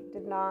I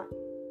did not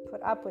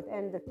put up with.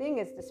 And the thing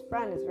is, this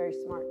friend is very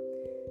smart.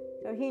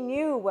 So he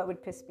knew what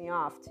would piss me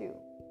off too.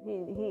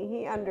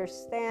 He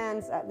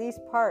understands at least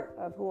part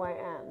of who I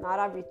am. Not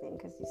everything,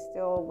 because he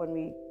still, when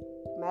we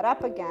met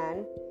up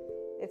again,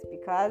 it's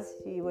because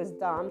he was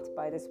dumped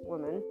by this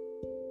woman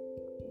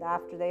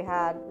after they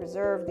had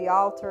reserved the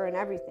altar and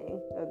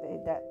everything.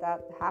 So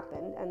that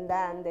happened, and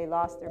then they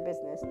lost their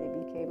business. They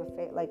became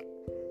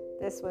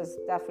this was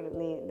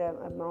definitely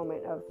a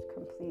moment of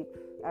complete,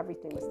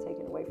 everything was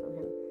taken away from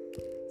him.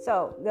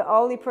 So the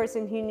only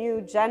person he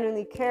knew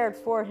genuinely cared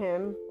for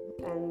him,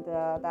 and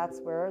that's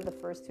where the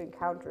first two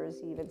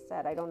encounters, he even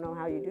said, I don't know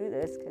how you do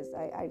this, because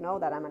I know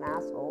that I'm an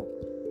asshole.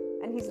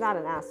 And he's not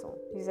an asshole.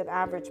 He's an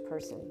average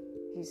person.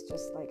 He's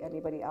just like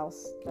anybody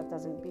else that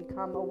doesn't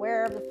become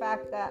aware of the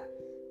fact that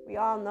we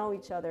all know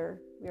each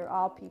other. We're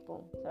all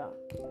people. So,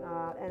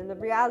 and the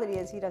reality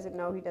is he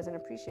doesn't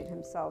appreciate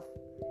himself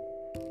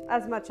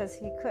as much as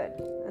he could.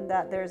 And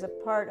that there's a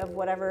part of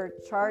whatever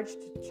charged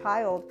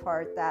child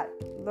part that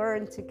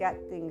learned to get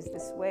things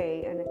this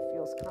way, and it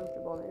feels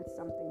comfortable, and it's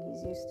something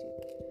he's used to.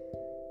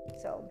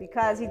 So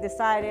because he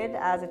decided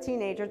as a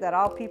teenager that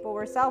all people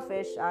were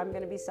selfish, I'm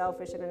going to be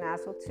selfish and an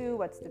asshole too.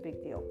 What's the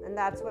big deal? And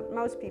that's what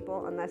most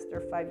people, unless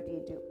they're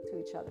 5D, do to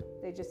each other.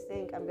 They just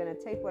think, I'm going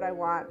to take what I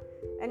want.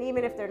 And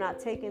even if they're not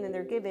taken and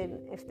they're given,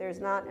 if there's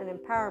not an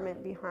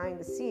empowerment behind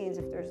the scenes,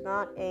 if there's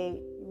not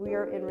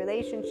we're in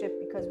relationship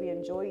because we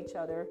enjoy each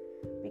other,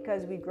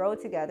 because we grow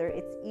together,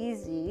 it's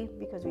easy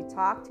because we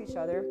talk to each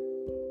other.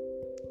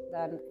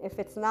 Then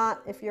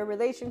if your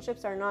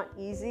relationships are not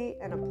easy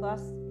and a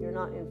plus, you're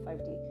not in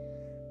 5D.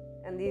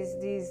 And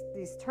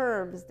these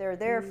terms, they're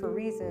there for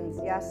reasons,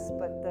 yes,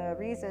 but the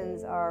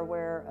reasons are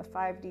where a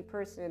 5D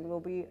person will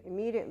be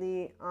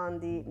immediately on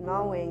the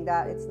knowing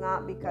that it's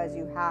not because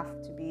you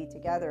have to be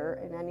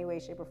together in any way,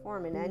 shape, or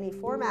form, in any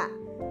format.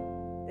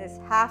 This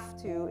have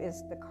to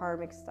is the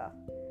karmic stuff.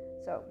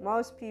 So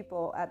most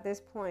people at this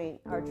point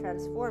are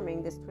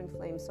transforming this twin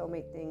flame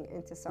soulmate thing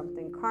into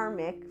something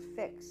karmic,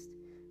 fixed.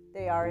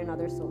 They are in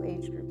other soul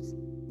age groups.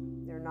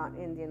 They're not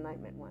in the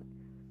enlightenment one.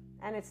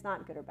 And it's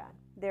not good or bad.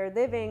 They're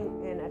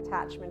living in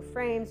attachment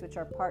frames, which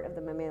are part of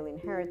the mammalian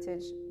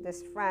heritage.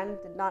 This friend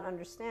did not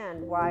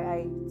understand why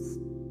I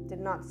did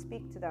not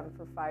speak to them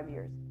for 5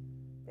 years.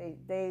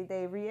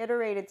 They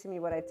reiterated to me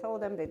what I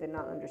told them. They did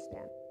not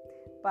understand.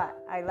 But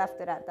I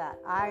left it at that.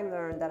 I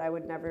learned that I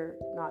would never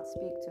not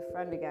speak to a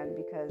friend again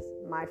because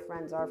my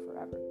friends are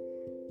forever.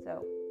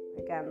 So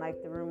again,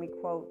 like the Rumi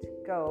quote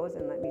goes,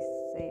 and let me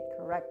say it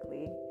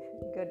correctly,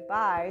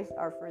 goodbyes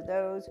are for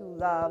those who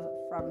love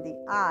from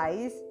the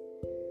eyes.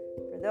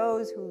 For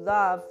those who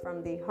love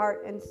from the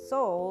heart and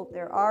soul,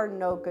 there are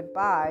no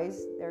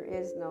goodbyes. There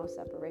is no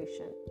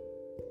separation.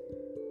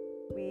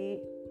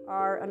 We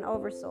are an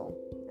oversoul,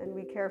 and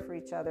we care for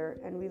each other,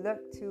 and we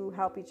look to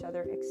help each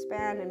other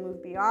expand and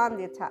move beyond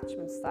the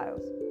attachment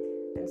styles.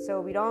 And so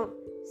we don't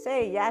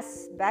say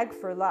yes, beg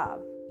for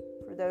love.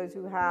 For those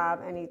who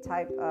have any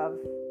type of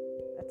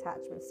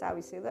attachment style,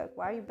 we say, look,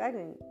 why are you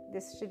begging?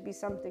 This should be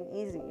something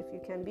easy. If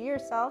you can be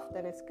yourself,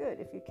 then it's good.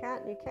 If you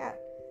can't, you can't.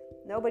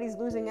 Nobody's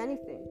losing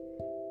anything.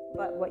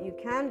 But what you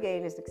can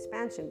gain is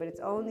expansion, but it's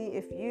only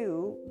if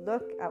you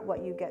look at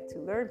what you get to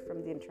learn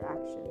from the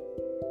interaction.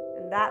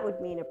 And that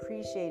would mean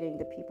appreciating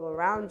the people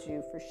around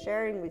you for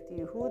sharing with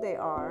you who they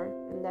are,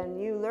 and then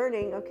you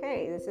learning,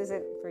 okay, this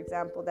isn't, for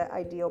example, that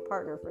ideal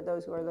partner for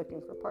those who are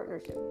looking for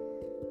partnership.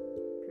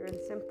 Pure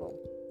and simple.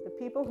 The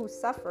people who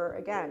suffer,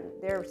 again,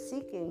 they're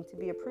seeking to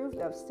be approved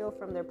of still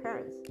from their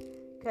parents,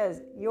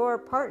 because your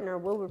partner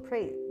will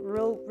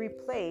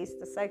replace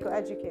the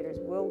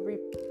psychoeducators, will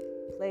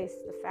replace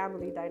the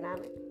family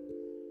dynamic.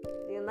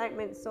 The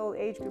enlightenment soul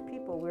age group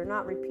people, we're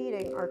not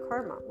repeating our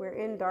karma. We're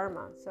in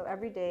dharma. So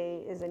every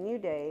day is a new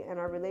day, and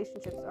our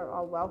relationships are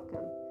all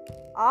welcome.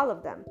 All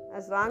of them,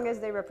 as long as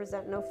they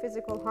represent no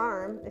physical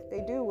harm. If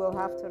they do, we'll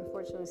have to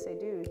unfortunately say,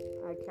 dude,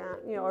 I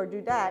can't, or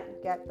do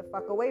that, get the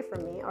fuck away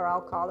from me, or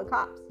I'll call the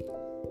cops,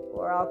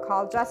 or I'll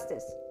call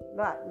justice.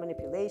 But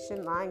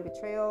manipulation, lying,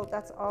 betrayal,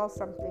 that's all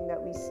something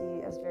that we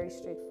see as very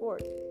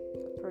straightforward.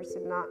 A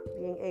person not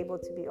being able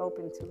to be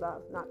open to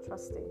love, not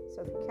trusting.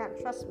 So if you can't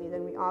trust me,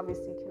 then we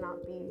obviously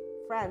cannot be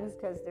friends,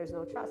 because there's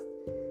no trust.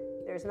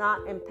 There's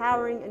not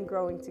empowering and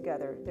growing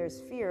together. There's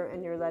fear,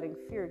 and you're letting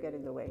fear get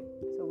in the way.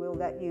 So we'll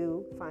let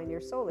you find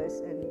your solace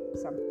in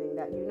something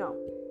that you know.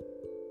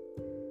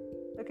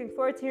 Looking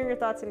forward to hearing your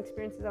thoughts and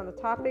experiences on the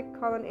topic.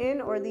 Call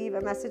in or leave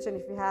a message, and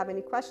if you have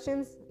any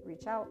questions,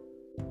 reach out.